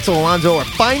Niccolo and Axel Alonso are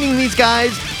finding these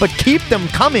guys, but keep them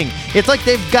coming. It's like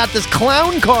they've got this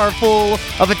clown car full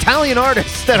of Italian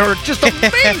artists that are just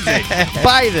amazing.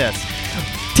 Buy this.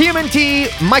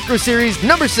 TMNT Micro Series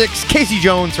number 6, Casey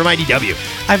Jones from IDW.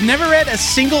 I've never read a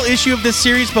single issue of this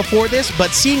series before this,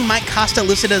 but seeing Mike Costa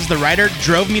listed as the writer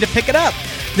drove me to pick it up.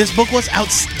 This book was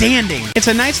outstanding. It's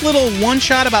a nice little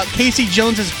one-shot about Casey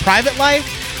Jones's private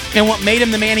life and what made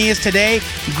him the man he is today.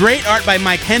 Great art by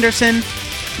Mike Henderson.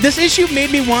 This issue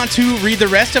made me want to read the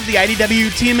rest of the IDW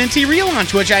TMNT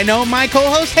relaunch, which I know my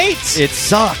co-host hates. It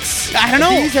sucks. I don't know.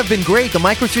 These have been great. The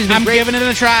micro series have been great. I'm giving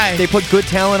it a try. They put good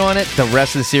talent on it. The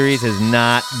rest of the series is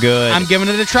not good. I'm giving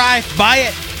it a try. Buy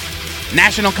it.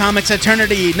 National Comics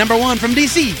Eternity, #1 from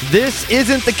DC. This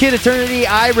isn't the Kid Eternity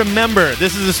I remember.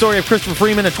 This is the story of Christopher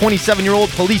Freeman, a 27-year-old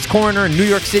police coroner in New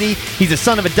York City. He's the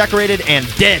son of a decorated and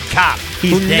dead cop.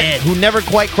 He's dead. Who never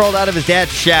quite crawled out of his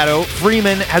dad's shadow.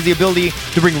 Freeman has the ability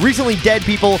to bring recently dead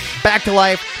people back to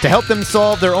life to help them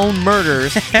solve their own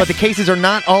murders, but the cases are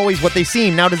not always what they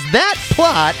seem. Now, does that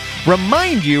plot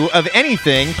remind you of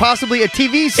anything, possibly a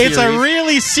TV series? It's a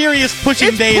really serious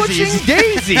pushing daisies. Pushing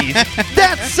daisies.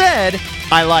 That said,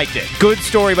 I liked it. Good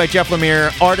story by Jeff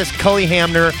Lemire. Artist Cully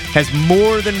Hamner has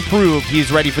more than proved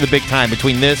he's ready for the big time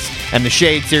between this and the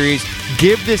Shade series.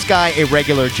 Give this guy a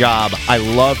regular job. I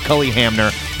love Cully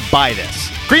Hamner. Buy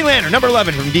this. Green Lantern,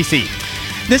 #11 from DC.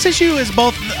 This issue is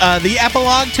both the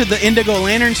epilogue to the Indigo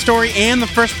Lantern story and the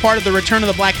first part of the Return of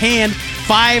the Black Hand.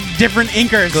 5 different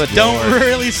inkers. Good Don't Lord.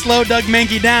 really slow Doug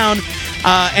Mankey down.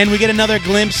 And we get another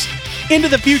glimpse into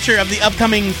the future of the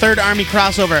upcoming Third Army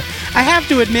crossover. I have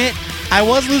to admit, I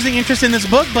was losing interest in this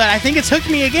book, but I think it's hooked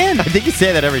me again. I think you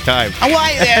say that every time.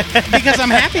 Because I'm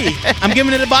happy. I'm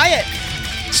giving it a buy it.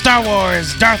 Star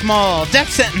Wars, Darth Maul, Death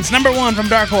Sentence, #1 from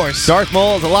Dark Horse. Darth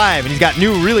Maul is alive, and he's got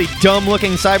new, really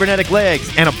dumb-looking cybernetic legs,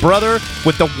 and a brother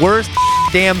with the worst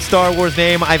damn Star Wars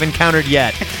name I've encountered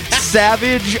yet.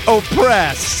 Savage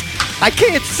Oppress. I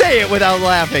can't say it without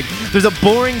laughing. There's a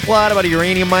boring plot about a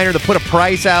uranium miner that put a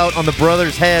price out on the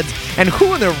brothers' heads, and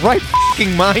who in their right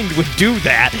fucking mind would do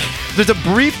that? There's a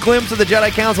brief glimpse of the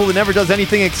Jedi Council that never does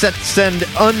anything except send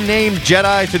unnamed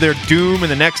Jedi to their doom in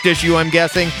the next issue, I'm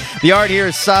guessing. The art here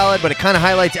is solid, but it kind of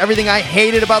highlights everything I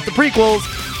hated about the prequels.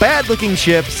 Bad-looking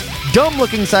ships,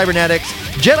 dumb-looking cybernetics,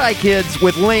 Jedi kids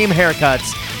with lame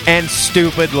haircuts, and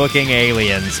stupid-looking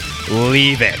aliens.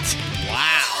 Leave it.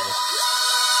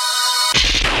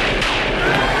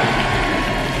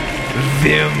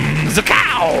 Vim's a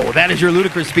cow! That is your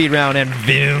ludicrous speed round, and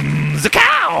Vim's a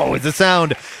cow is the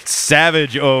sound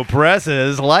Savage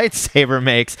Oppresses lightsaber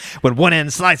makes when one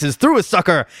end slices through a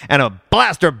sucker and a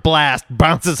blaster blast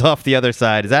bounces off the other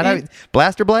side. Is that how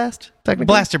blaster blast? Technically?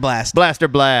 Blaster Blast. Blaster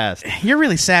blast. You're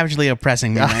really savagely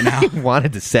oppressing me right now. I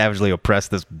wanted to savagely oppress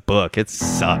this book. It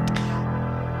sucked.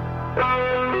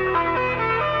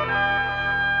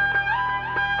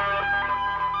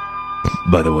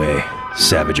 By the way,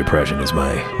 Savage Oppression is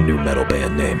my new metal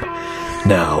band name.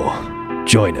 Now,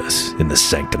 join us in the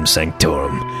Sanctum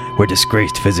Sanctorum, where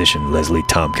disgraced physician Leslie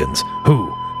Tompkins,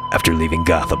 who, after leaving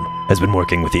Gotham, has been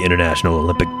working with the International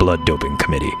Olympic Blood Doping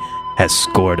Committee, has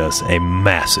scored us a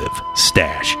massive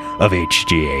stash of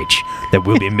HGH that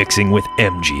we'll be mixing with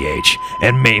MGH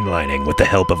and mainlining with the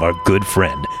help of our good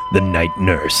friend, the Night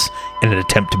Nurse, in an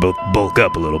attempt to both bulk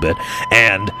up a little bit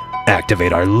and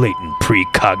activate our latent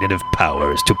precognitive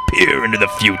powers to peer into the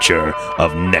future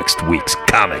of next week's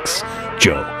comics.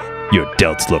 Joe, your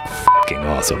delts look fucking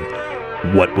awesome.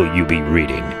 What will you be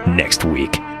reading next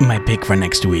week? My pick for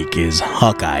next week is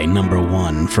Hawkeye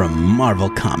 #1 from Marvel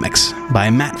Comics by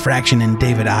Matt Fraction and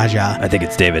David Aja. I think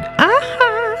it's David.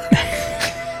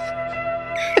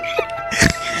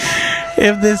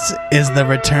 If this is the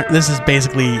return, this is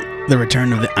basically the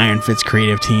return of the Iron Fist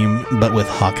creative team, but with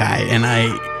Hawkeye, and I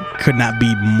could not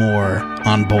be more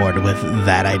on board with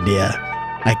that idea.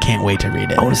 I can't wait to read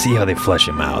it. I want to see how they flesh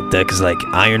him out. Because,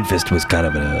 Iron Fist was kind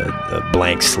of a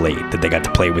blank slate that they got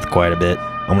to play with quite a bit.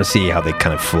 I want to see how they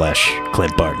kind of flesh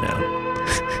Clint Barton out.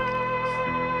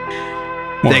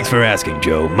 Thanks for asking,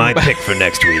 Joe. My pick for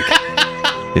next week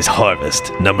is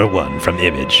Harvest, #1 from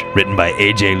Image, written by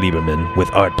A.J. Lieberman,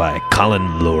 with art by Colin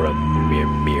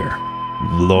Lormimer.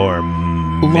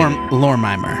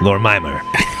 Lormimer.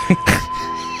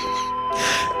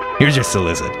 Here's your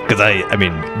solicit, because I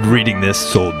mean, reading this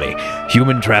sold me.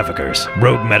 Human traffickers,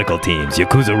 rogue medical teams,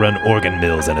 Yakuza-run organ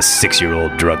mills, and a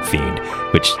 6-year-old drug fiend,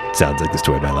 which sounds like the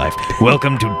story of my life.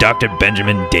 Welcome to Dr.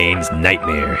 Benjamin Dane's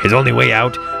nightmare. His only way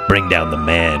out? Bring down the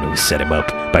man who set him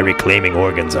up by reclaiming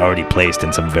organs already placed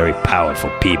in some very powerful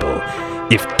people.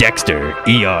 If Dexter,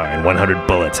 ER, and 100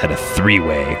 Bullets had a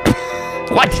 3-way...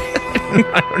 What?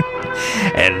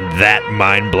 And that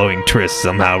mind-blowing tryst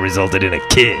somehow resulted in a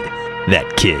kid,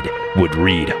 that kid would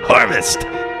read Harvest,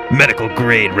 medical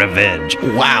grade revenge.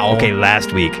 Wow. Okay,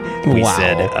 last week we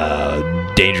said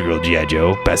Danger Girl G.I.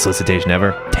 Joe, best solicitation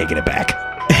ever. Taking it back.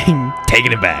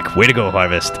 Taking it back. Way to go,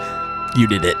 Harvest. You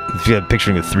did it. I'm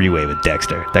picturing a 3-way with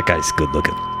Dexter. That guy's good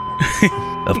looking.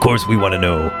 Of course, we want to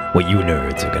know what you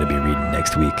nerds are going to be reading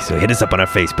next week. So hit us up on our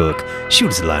Facebook, shoot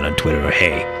us a line on Twitter, or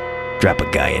hey, Drop a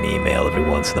guy an email every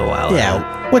once in a while.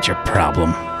 Yeah, what's your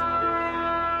problem?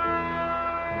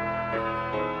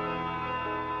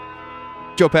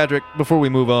 Joe Patrick, before we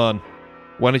move on,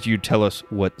 why don't you tell us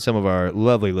what some of our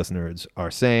lovely listeners are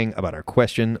saying about our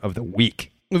question of the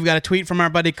week? We've got a tweet from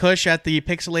our buddy Kush at the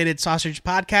Pixelated Sausage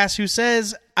Podcast who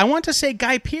says, I want to say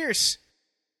Guy Pearce,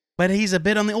 but he's a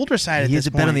bit on the older side at this point. He is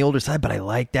a bit on the older side, but I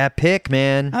like that pick,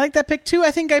 man. I like that pick, too.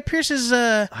 I think Guy Pearce is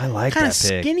I like kind of that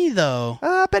pick. skinny, though.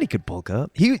 I bet he could bulk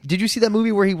up. Did you see that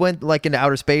movie where he went like into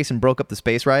outer space and broke up the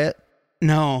space riot?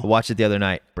 No. I watched it the other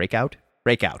night. Breakout?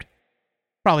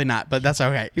 Probably not, but that's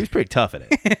okay. He was pretty tough at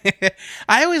it.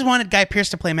 I always wanted Guy Pearce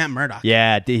to play Matt Murdock.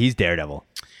 Yeah, he's Daredevil.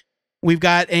 We've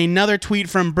got another tweet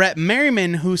from Brett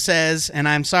Merriman who says, and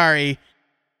I'm sorry,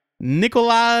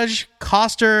 Nikolaj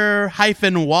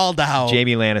Coster-Waldau.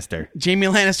 Jamie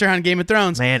Lannister on Game of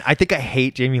Thrones. Man, I think I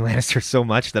hate Jamie Lannister so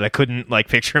much that I couldn't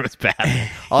picture him as Batman.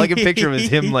 All I can picture is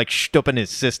him stooping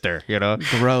his sister,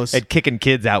 Gross. And kicking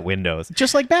kids out windows.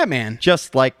 Just like Batman.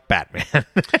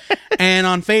 And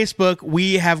on Facebook,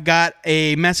 we have got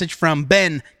a message from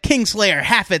Ben Kingslayer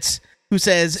Haffitz, who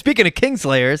says, speaking of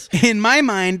Kingslayers, in my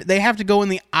mind, they have to go in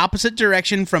the opposite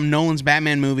direction from Nolan's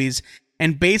Batman movies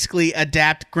and basically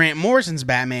adapt Grant Morrison's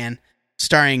Batman,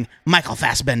 starring Michael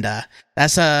Fassbender.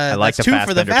 That's two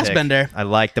for the Fassbender. I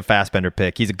like the Fassbender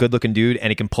pick. He's a good-looking dude,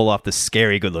 and he can pull off the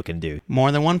scary good-looking dude.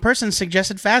 More than one person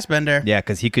suggested Fassbender. Yeah,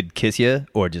 because he could kiss you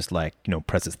or just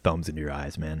press his thumbs into your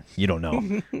eyes, man. You don't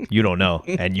know. You don't know,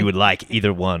 and you would like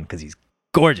either one because he's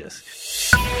gorgeous.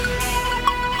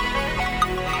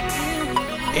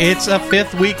 It's a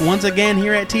fifth week once again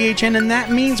here at THN, and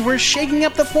that means we're shaking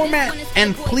up the format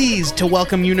and pleased to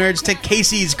welcome you nerds to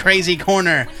Casey's Crazy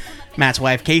Corner. Matt's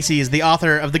wife, Casey, is the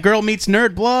author of the Girl Meets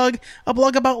Nerd blog, a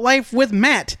blog about life with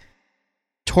Matt,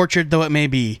 tortured though it may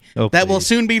be. That will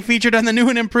soon be featured on the new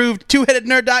and improved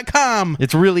twoheadednerd.com.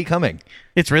 It's really coming.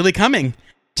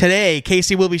 Today,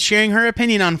 Casey will be sharing her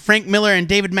opinion on Frank Miller and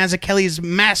David Mazzucchelli's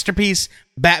masterpiece,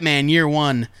 Batman Year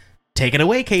One. Take it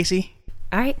away, Casey.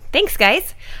 All right. Thanks,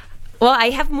 guys. Well, I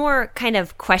have more kind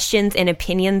of questions and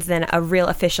opinions than a real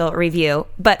official review.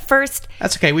 But first...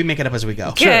 That's okay. We make it up as we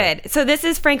go. Good. Sure. So this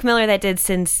is Frank Miller that did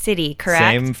Sin City, correct?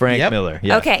 Same Frank Miller.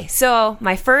 Yeah. Okay. So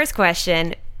my first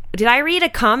question, did I read a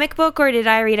comic book or did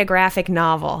I read a graphic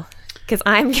novel? Because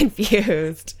I'm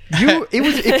confused.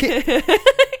 It's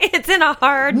in a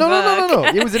hard book. No.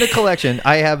 It was in a collection.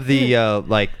 I have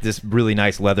the, this really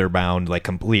nice leather-bound,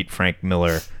 complete Frank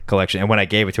Miller collection. And when I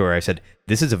gave it to her, I said,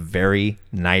 this is a very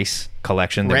nice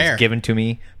collection that was given to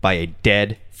me by a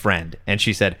dead friend. And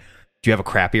she said, do you have a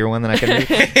crappier one that I can read?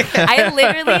 I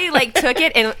literally took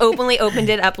it and opened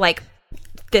it up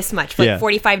this much,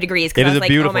 45 degrees. Because I was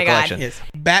beautiful oh my collection. God. Yes.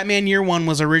 Batman Year One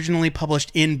was originally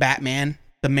published in Batman,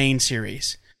 the main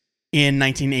series, in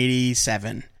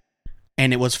 1987.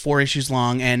 And it was 4 issues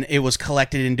long, and it was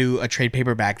collected into a trade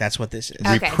paperback. That's what this is.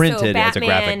 Okay, Reprinted so as a graphic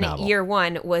Batman novel. Year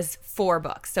One was 4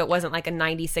 books, so it wasn't like a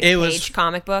 96-page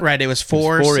comic book? Right, it was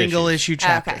four single-issue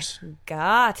chapters. Okay,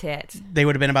 got it. They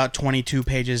would have been about 22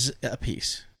 pages a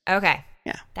piece. Okay.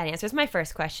 Yeah. That answers my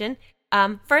first question.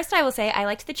 First, I will say I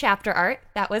liked the chapter art.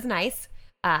 That was nice.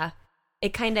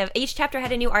 Each chapter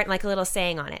had a new art and a little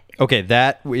saying on it. Okay,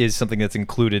 that is something that's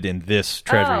included in this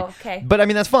treasury. Oh, okay. But,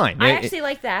 that's fine. I actually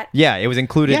like that. Yeah, it was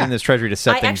included in this treasury to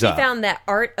set things up. I actually found that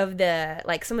art of the,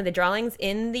 some of the drawings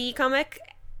in the comic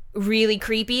really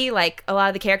creepy. A lot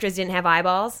of the characters didn't have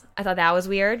eyeballs. I thought that was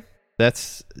weird.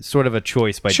 That's sort of a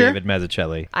choice by David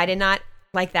Mazzucchelli. I did not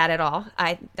like that at all.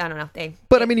 I don't know.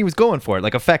 But he was going for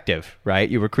it, effective, right?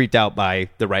 You were creeped out by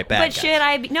the right bad guy. But should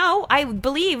I? No, I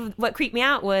believe what creeped me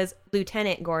out was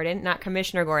Lieutenant Gordon, not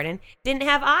Commissioner Gordon, didn't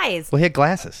have eyes. Well, he had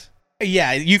glasses.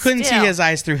 Yeah, you couldn't see his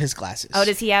eyes through his glasses. Oh,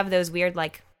 does he have those weird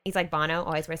he's like Bono,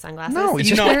 always wears sunglasses? No, he's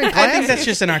just wearing glasses. I think that's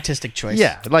just an artistic choice.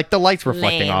 Yeah, the light's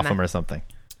reflecting off him or something.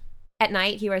 At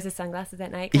night, he wears his sunglasses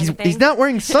at night. He's not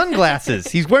wearing sunglasses.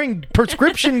 He's wearing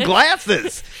prescription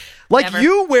glasses. Never.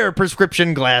 You wear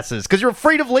prescription glasses because you're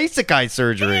afraid of LASIK eye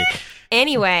surgery.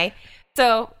 Anyway,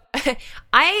 so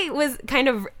I was kind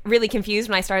of really confused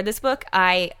when I started this book.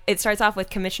 It starts off with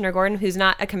Commissioner Gordon, who's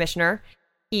not a commissioner.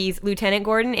 He's Lieutenant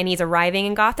Gordon, and he's arriving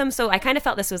in Gotham. So I kind of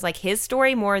felt this was his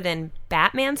story more than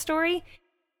Batman's story.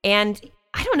 And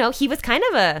I don't know, he was kind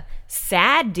of a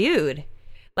sad dude.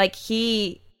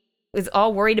 He was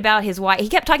all worried about his wife. He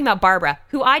kept talking about Barbara,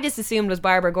 who I just assumed was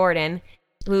Barbara Gordon,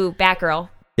 who Batgirl.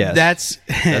 Yeah, that's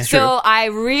true. So I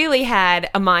really had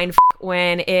a mind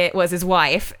when it was his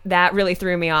wife. That really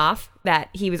threw me off, that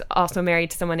he was also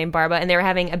married to someone named Barbara, and they were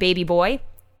having a baby boy.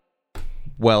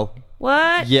 Well,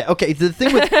 what? Yeah, okay. The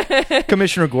thing with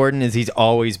Commissioner Gordon is he's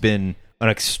always been an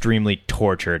extremely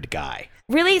tortured guy.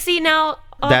 Really? See, now...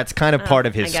 That's kind of part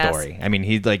of his I guess. story. I mean,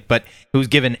 he's like, but who's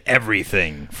given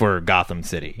everything for Gotham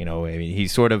City? You know, I mean,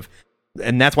 he's sort of,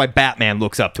 and that's why Batman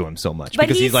looks up to him so much, But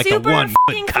because he's like the super one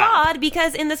fucking good cop. flawed,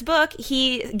 because in this book,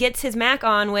 he gets his Mac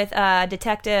on with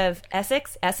Detective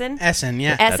Essen? Essen,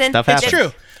 yeah. Essen. stuff It's happens.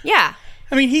 true. Yeah.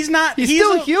 I mean, he's not. He's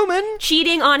still a- human.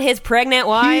 Cheating on his pregnant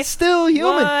wife. He's still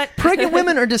human. What? Pregnant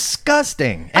women are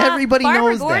disgusting. Everybody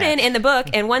Barbara knows Gordon that. in the book,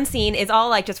 in one scene, is all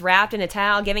like just wrapped in a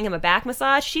towel, giving him a back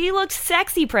massage. She looked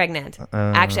sexy pregnant.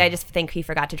 Actually, I just think he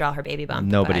forgot to draw her baby bump.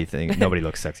 Nobody but- nobody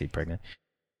looks sexy pregnant.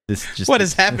 This just What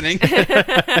is happening?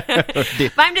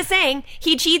 But I'm just saying,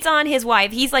 he cheats on his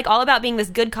wife. He's like all about being this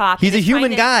good cop. He's a trying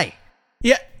human to- guy.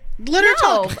 Yeah. Let her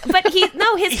No, talk. but his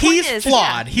point He's is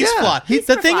flawed. yeah. He's Yeah, flawed. he's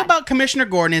The super thing flawed. about Commissioner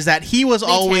Gordon is that he was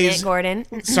Lieutenant always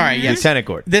Gordon. sorry. Yes, Lieutenant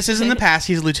Gordon. This is in the past.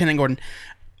 He's Lieutenant Gordon.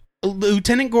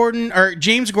 Lieutenant Gordon or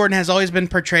James Gordon has always been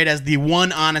portrayed as the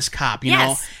one honest cop, you know,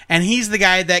 Yes. and he's the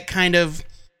guy that kind of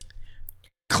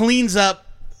cleans up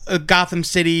Gotham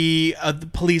City, the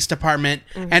police department.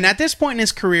 And at this point in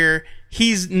his career,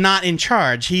 he's not in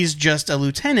charge. He's just a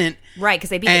lieutenant. Right, because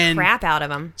they beat And- the crap out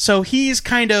of him. So he's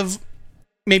kind of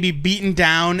maybe beaten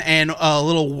down and a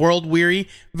little world weary,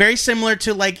 very similar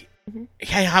to like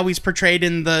how he's portrayed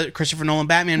in the Christopher Nolan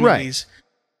Batman Right. movies.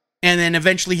 And then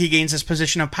eventually he gains this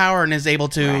position of power and is able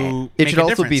to Right. It make should a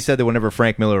also be difference. said that whenever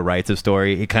Frank Miller writes a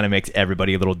story, he kind of makes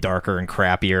everybody a little darker and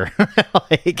crappier.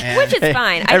 Like, Yeah. Which is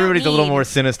fine. I don't everybody's a little need- more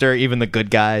sinister, even the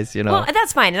good guys, you know. Well,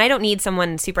 that's fine, and I don't need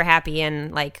someone super happy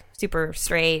and like super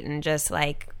straight and just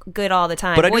like good all the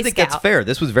time. but I Boy do think that's Scout. fair.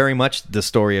 This was very much the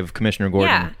story of Commissioner Gordon.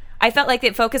 Yeah, I felt like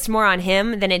it focused more on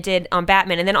him than it did on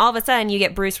Batman, and then all of a sudden you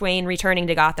get Bruce Wayne returning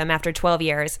to Gotham after 12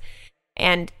 years,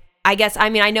 and I guess I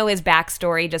know his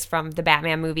backstory just from the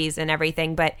Batman movies and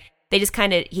everything, but they just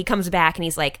kind of he comes back and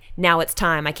he's like, now it's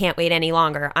time. I can't wait any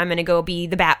longer. I'm gonna go be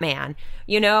the Batman,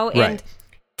 you know. And Right.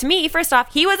 to me, first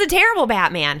off, he was a terrible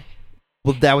Batman.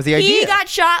 Well, that was the idea. He got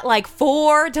shot like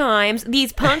 4 times.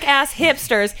 These punk ass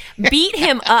hipsters beat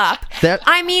him up. That-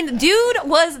 I mean, dude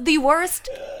was the worst.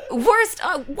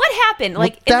 What happened? Well,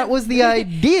 Like that was the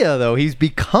idea, though. He's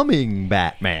becoming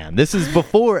Batman. This is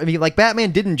before. I mean, like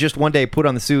Batman didn't just one day put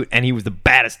on the suit and he was the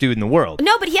baddest dude in the world.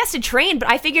 No, but he has to train. But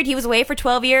I figured he was away for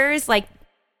 12 years, like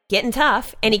getting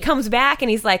tough, and he comes back and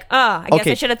he's like, "Oh, I guess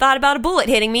Okay. I should have thought about a bullet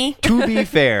hitting me." To be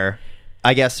fair,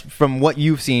 I guess from what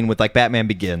you've seen with like Batman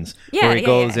Begins, Yeah, where he yeah,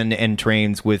 goes yeah. and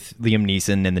trains with Liam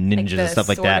Neeson and the ninjas the and stuff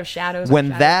like Sword that. of Shadows when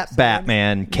with that Shadows of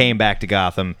Batman came back to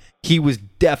Gotham, he was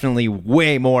definitely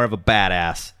way more of a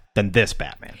badass than this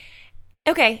Batman.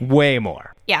 Okay. Way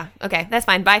more. Yeah, okay, that's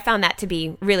fine. But I found that to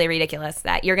be really ridiculous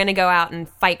that you're going to go out and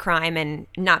fight crime and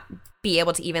not be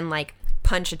able to even like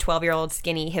punch a 12-year-old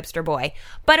skinny hipster boy.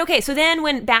 But okay, so then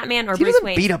when Batman or He Bruce doesn't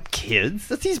Wayne beat up kids.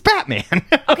 He's Batman.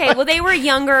 Okay, well they were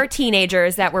younger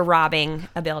teenagers that were robbing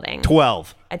a building,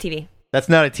 12. a TV. That's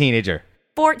not a teenager.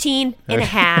 14 and a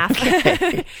half.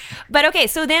 But okay,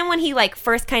 so then when he like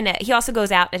first kind of he also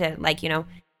goes out to like, you know,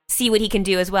 see what he can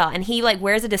do as well. And he like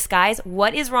wears a disguise.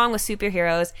 What is wrong with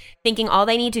superheroes thinking all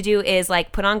they need to do is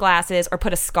like put on glasses or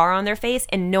put a scar on their face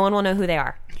and no one will know who they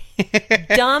are?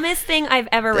 Dumbest thing I've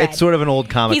ever read. It's sort of an old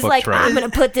comic He's book like, trope. I'm gonna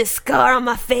put this scar on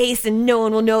my face and no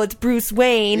one will know it's Bruce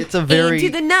Wayne. It's a very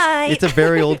into the night. It's a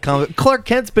very old comic. Clark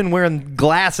Kent's been wearing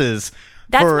glasses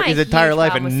That's for my his entire huge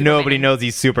life, problem and with nobody Superman. knows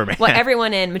he's Superman. Well,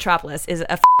 everyone in Metropolis is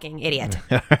a fucking idiot.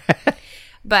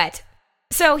 But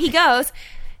so he goes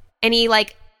and he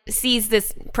like sees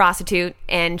this prostitute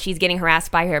and she's getting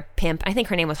harassed by her pimp. I think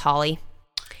her name was Holly.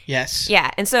 Yes. Yeah,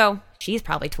 and so she's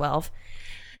probably 12.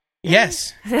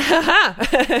 Yes.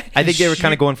 I think they were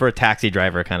kind of going for a taxi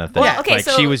driver kind of thing. Well, okay, like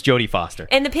so- she was Jodie Foster.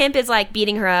 And the pimp is like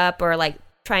beating her up or like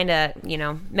trying to, you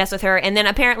know, mess with her. And then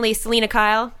apparently Selena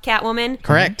Kyle, Catwoman,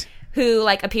 Correct. who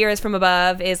like appears from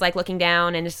above, is like looking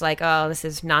down and just like, oh, this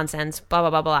is nonsense, blah, blah,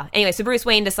 blah, blah. Anyway, so Bruce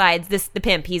Wayne decides the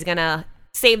pimp, he's gonna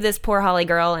save this poor Holly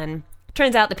girl, and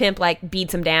turns out the pimp like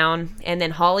beats him down, and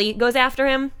then Holly goes after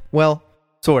him. Well,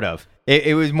 sort of.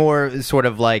 It was more sort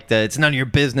of like it's none of your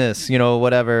business, you know,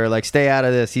 whatever. Like, stay out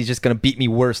of this. He's just going to beat me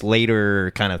worse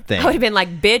later kind of thing. I would have been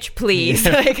like, bitch, please.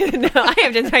 Like, no, I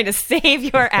am just trying to save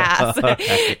your ass.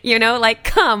 You know, like,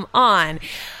 come on.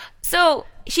 So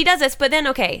she does this, but then,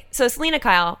 okay, so Selena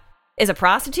Kyle is a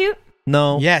prostitute?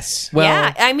 No. Yes. Well,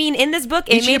 yeah, I mean, in this book,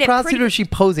 it is she made a it prostitute pretty... or is she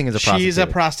posing as a prostitute? She's a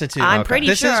prostitute. I'm pretty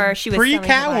This sure is she was selling her body.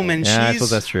 pre-Catwoman. Yeah, I She's suppose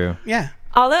that's true. Yeah.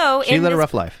 Although, She in led a this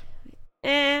rough life.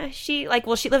 she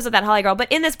lives with that Holly girl.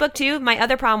 But in this book too, my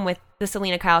other problem with the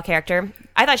Selena Kyle character,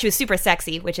 I thought she was super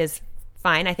sexy, which is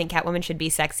fine. I think Catwoman should be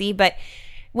sexy, but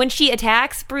when she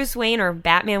attacks Bruce Wayne or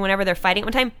Batman whenever they're fighting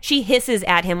one time, she hisses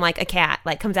at him like a cat.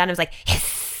 Like, comes out and is like,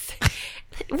 hiss.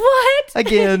 What?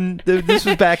 Again, this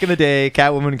was back in the day.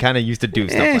 Catwoman kind of used to do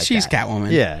stuff like that. She's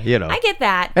Catwoman. Yeah, you know. I get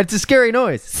that. It's a scary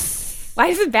noise. Why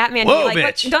doesn't Batman Whoa, do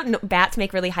like bitch. don't bats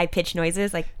make really high pitched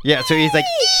noises? Like, Yeah, so he's like,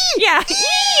 yeah.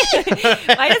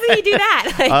 Why doesn't he do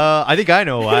that? Like, I think I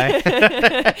know why.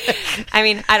 I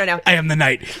mean, I don't know. I am the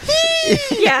knight.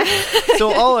 Yeah.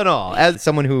 So all in all, as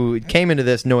someone who came into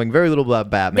this knowing very little about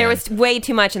Batman, There was way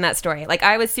too much in that story. Like,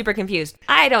 I was super confused.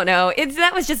 I don't know.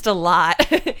 That was just a lot.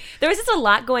 There was just a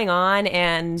lot going on,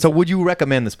 and So would you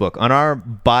recommend this book on our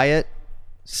buy it,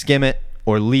 skim it,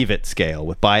 or leave it scale,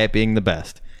 with buy it being the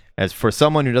best? As for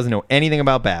someone who doesn't know anything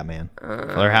about Batman,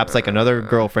 perhaps like another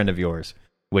girlfriend of yours,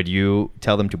 would you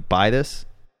tell them to buy this,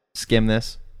 skim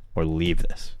this, or leave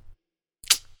this?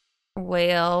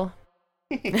 well,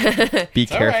 Be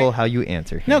careful how you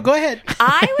answer here. No, go ahead.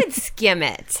 I would skim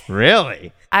it.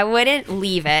 Really? I wouldn't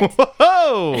leave it.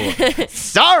 Whoa!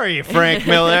 Sorry, Frank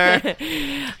Miller.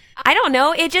 I don't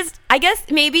know. I guess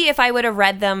maybe if I would have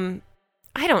read them,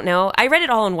 I don't know. I read it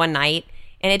all in one night,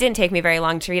 and it didn't take me very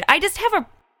long to read. I just have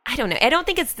I don't know. I don't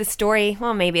think it's the story.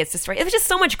 Well, maybe it's the story. It was just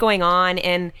so much going on,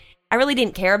 and I really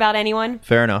didn't care about anyone.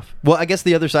 Fair enough. Well, I guess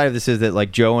the other side of this is that,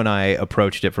 like, Joe and I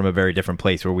approached it from a very different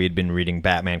place, where we had been reading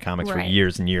Batman comics for Right.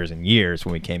 years and years and years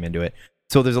when we came into it.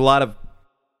 So there's a lot of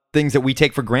things that we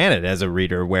take for granted as a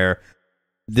reader, where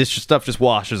this stuff just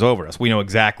washes over us. We know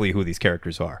exactly who these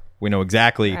characters are. We know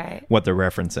exactly Right. what they're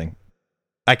referencing.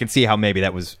 I can see how maybe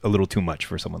that was a little too much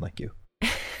for someone like you.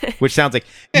 Which sounds like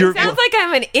Sounds like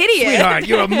I'm an idiot. Sweetheart,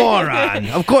 you're a moron.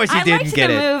 Of course you I didn't liked get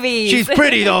the it. movies. She's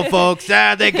pretty though, folks.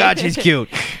 Thank God she's cute.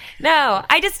 No,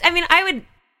 I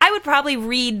would probably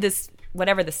read this,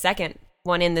 whatever the second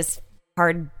one in this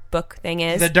hard book thing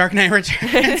is. The Dark Knight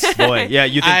Returns. Boy, yeah,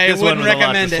 you think I this one wouldn't was a lot to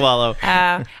recommend it. swallow.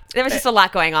 There was just a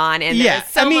lot going on, and Yeah, there was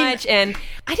so I mean- much, and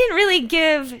I didn't really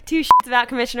give two shits about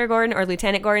Commissioner Gordon or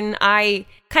Lieutenant Gordon. I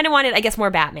kind of wanted, I guess, more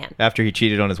Batman. After he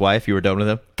cheated on his wife, you were done with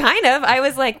him? Kind of. I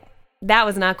was like, that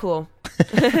was not cool.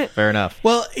 Fair enough.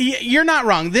 Well, you're not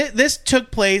wrong. This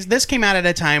came out at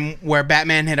a time where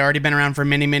Batman had already been around for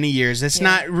many, many years. It's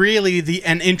not really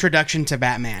an introduction to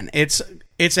Batman. It's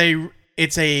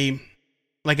a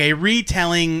like a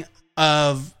retelling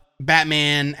of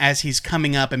Batman as he's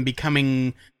coming up and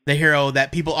becoming the hero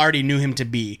that people already knew him to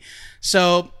be.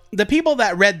 So the people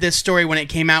that read this story when it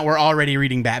came out were already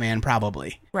reading Batman,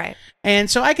 probably. Right. And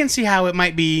so I can see how it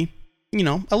might be,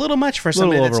 a little much for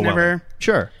somebody that's never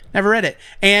read it.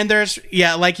 And there's,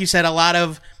 like you said, a lot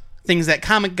of things that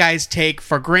comic guys take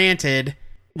for granted,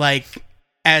 like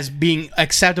as being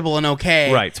acceptable and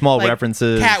okay. Right, small Like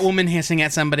references. Catwoman hissing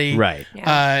at somebody. Right.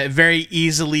 Very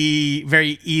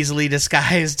easily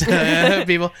disguised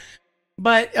people.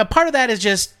 But a part of that is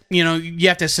just, you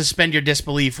have to suspend your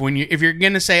disbelief if you're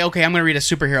going to say, okay, I'm going to read a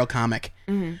superhero comic.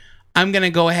 Mm-hmm. I'm going to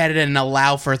go ahead and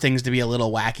allow for things to be a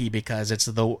little wacky because it's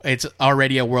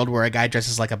already a world where a guy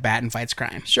dresses like a bat and fights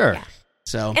crime. Sure. Yeah.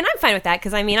 So, And I'm fine with that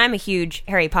because, I'm a huge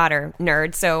Harry Potter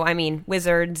nerd. So,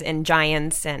 wizards and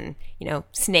giants and,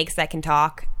 snakes that can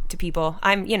talk to people.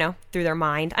 I'm, through their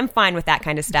mind. I'm fine with that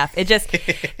kind of stuff. It just,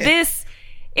 it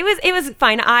was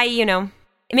fine.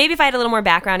 Maybe if I had a little more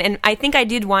background, and I think I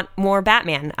did want more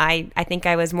Batman. I think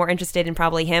I was more interested in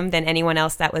probably him than anyone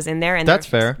else that was in there. And That's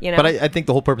fair. You know, But I think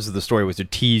the whole purpose of the story was to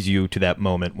tease you to that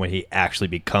moment when he actually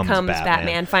becomes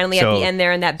Batman. Finally at the end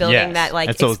there in that building that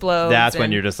And so explodes. That's when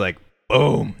and- you're just like,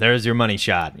 boom, there's your money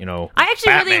shot. I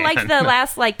actually really Batman. liked the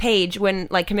last page when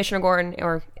Commissioner Gordon,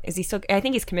 or is he still? I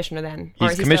think he's commissioner then. Or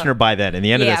He's is he commissioner still, by then. In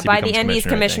the end of this, he by becomes the end he's I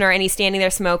think. commissioner, and he's standing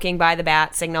there smoking by the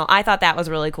bat signal. I thought that was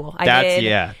really cool.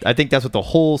 I think that's what the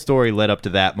whole story led up to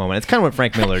that moment. It's kind of what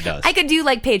Frank Miller does. I could do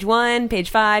page 1,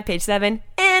 page 5, page 7,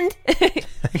 end.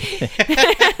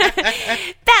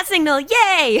 Bat signal,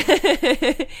 yay!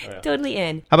 Totally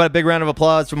in. How about a big round of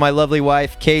applause for my lovely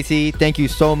wife, Casey? Thank you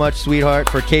so much, sweetheart,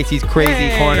 for Casey's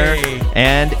Crazy Corner.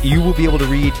 And you will be able to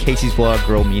read Casey's blog,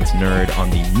 Girl Meets Nerd,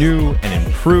 on the new and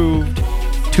improved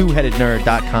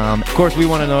twoheadednerd.com. Of course, we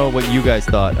want to know what you guys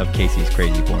thought of Casey's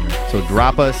Crazy Corner. So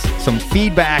drop us some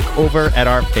feedback over at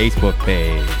our Facebook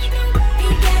page.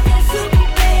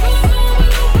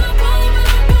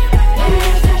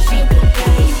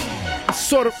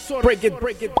 Sort of break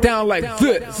it down like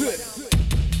this.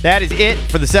 That is it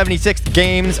for the 76th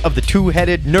games of the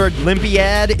Two-Headed Nerd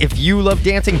Olympiad. If you love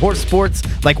dancing horse sports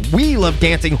like we love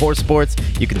dancing horse sports,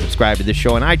 you can subscribe to this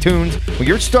show on iTunes, where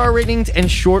your star ratings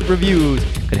and short reviews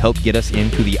could help get us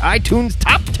into the iTunes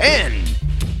Top 10.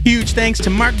 Huge thanks to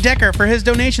Mark Decker for his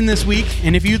donation this week.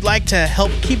 And if you'd like to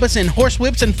help keep us in horse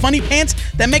whips and funny pants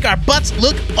that make our butts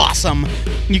look awesome,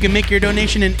 you can make your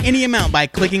donation in any amount by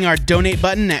clicking our donate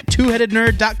button at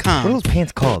twoheadednerd.com. What are those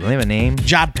pants called? Do they have a name?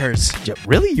 Jodhpurs.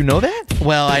 Really? You know that?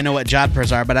 Well, I know what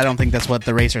jodhpurs are, but I don't think that's what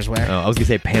the racers wear. Oh, I was going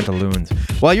to say pantaloons.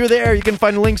 While you're there, you can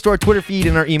find links to our Twitter feed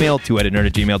and our email,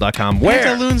 twoheadednerd@gmail.com. Where?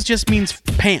 Pantaloons just means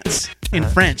pants in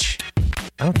French.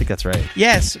 I don't think that's right.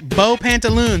 Yes, Beau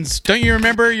Pantaloons. Don't you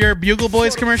remember your Bugle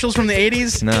Boys commercials from the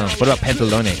 80s? No. What about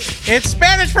pantalones? It's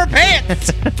Spanish for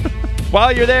pants!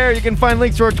 While you're there, you can find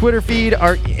links to our Twitter feed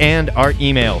and our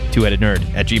email,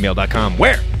 twoheadednerd@gmail.com,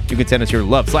 where you can send us your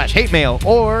love/hate mail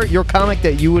or your comic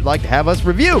that you would like to have us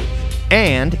review.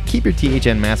 And keep your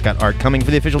THN mascot art coming for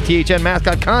the official THN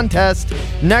mascot contest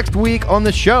next week on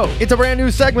the show. It's a brand new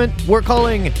segment we're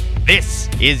calling This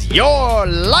Is Your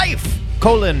Life,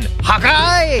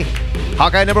 Hawkeye.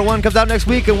 Hawkeye number 1 comes out next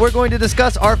week, and we're going to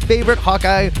discuss our favorite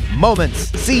Hawkeye moments,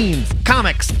 scenes,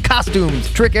 comics,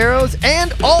 costumes, trick arrows,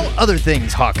 and all other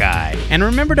things Hawkeye. And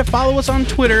remember to follow us on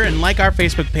Twitter and like our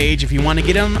Facebook page if you want to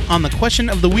get in on the question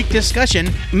of the week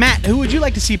discussion. Matt, who would you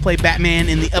like to see play Batman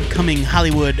in the upcoming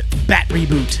Hollywood Bat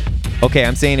reboot? Okay,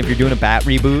 I'm saying if you're doing a Bat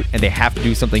reboot and they have to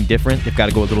do something different, they've got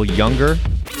to go a little younger.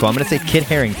 So I'm going to say Kit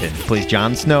Harington plays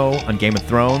Jon Snow on Game of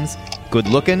Thrones. Good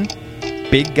looking,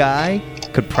 big guy,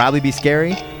 could probably be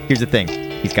scary. Here's the thing.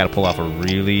 He's got to pull off a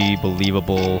really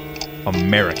believable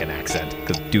American accent,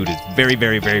 because dude is very,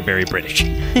 very, very, very British.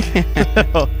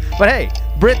 But hey,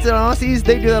 Brits and Aussies,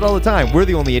 they do that all the time. We're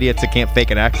the only idiots that can't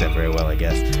fake an accent very well, I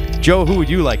guess. Joe, who would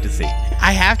you like to see?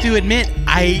 I have to admit,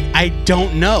 I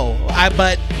don't know.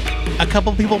 But a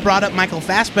couple people brought up Michael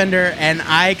Fassbender, and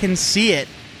I can see it.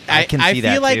 I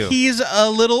feel like he's a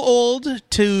little old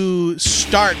to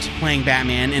start playing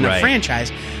Batman in a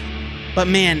franchise. But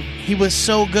man, he was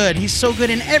so good. He's so good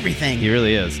in everything. He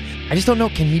really is. I just don't know,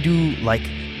 can he do like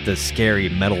the scary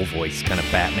metal voice kind of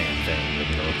Batman thing?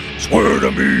 You know, swear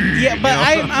to me! Yeah, but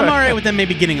I'm all right with them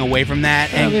maybe getting away from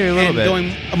that and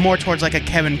going more towards like a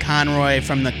Kevin Conroy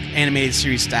from the animated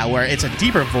series style, where it's a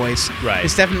deeper voice. Right.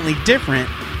 It's definitely different,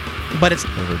 but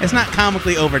it's not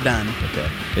comically overdone. Okay.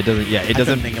 It doesn't. Yeah. It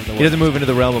doesn't. Think of the he doesn't move into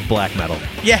the realm of black metal.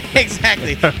 Yeah,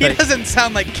 exactly. He doesn't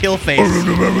sound like Killface.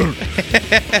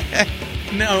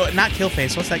 No, not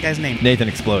Killface. What's that guy's name? Nathan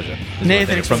Explosion.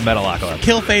 Nathan from Metalocalypse.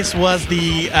 Killface was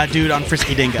the dude on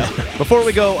Frisky Dingo. Before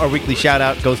we go, our weekly shout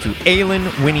out goes to Aylin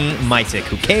Winnie Misick,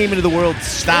 who came into the world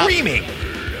screaming.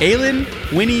 Aylin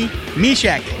Winnie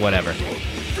Mishak. Whatever.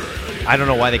 I don't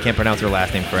know why they can't pronounce her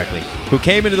last name correctly. Who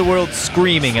came into the world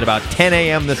screaming at about 10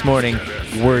 a.m. this morning.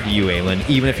 Word to you, Aylin,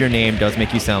 even if your name does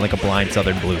make you sound like a blind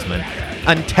Southern bluesman.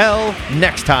 Until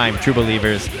next time, true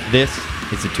believers, this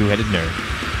is the Two-Headed Nerd,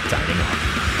 signing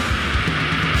off.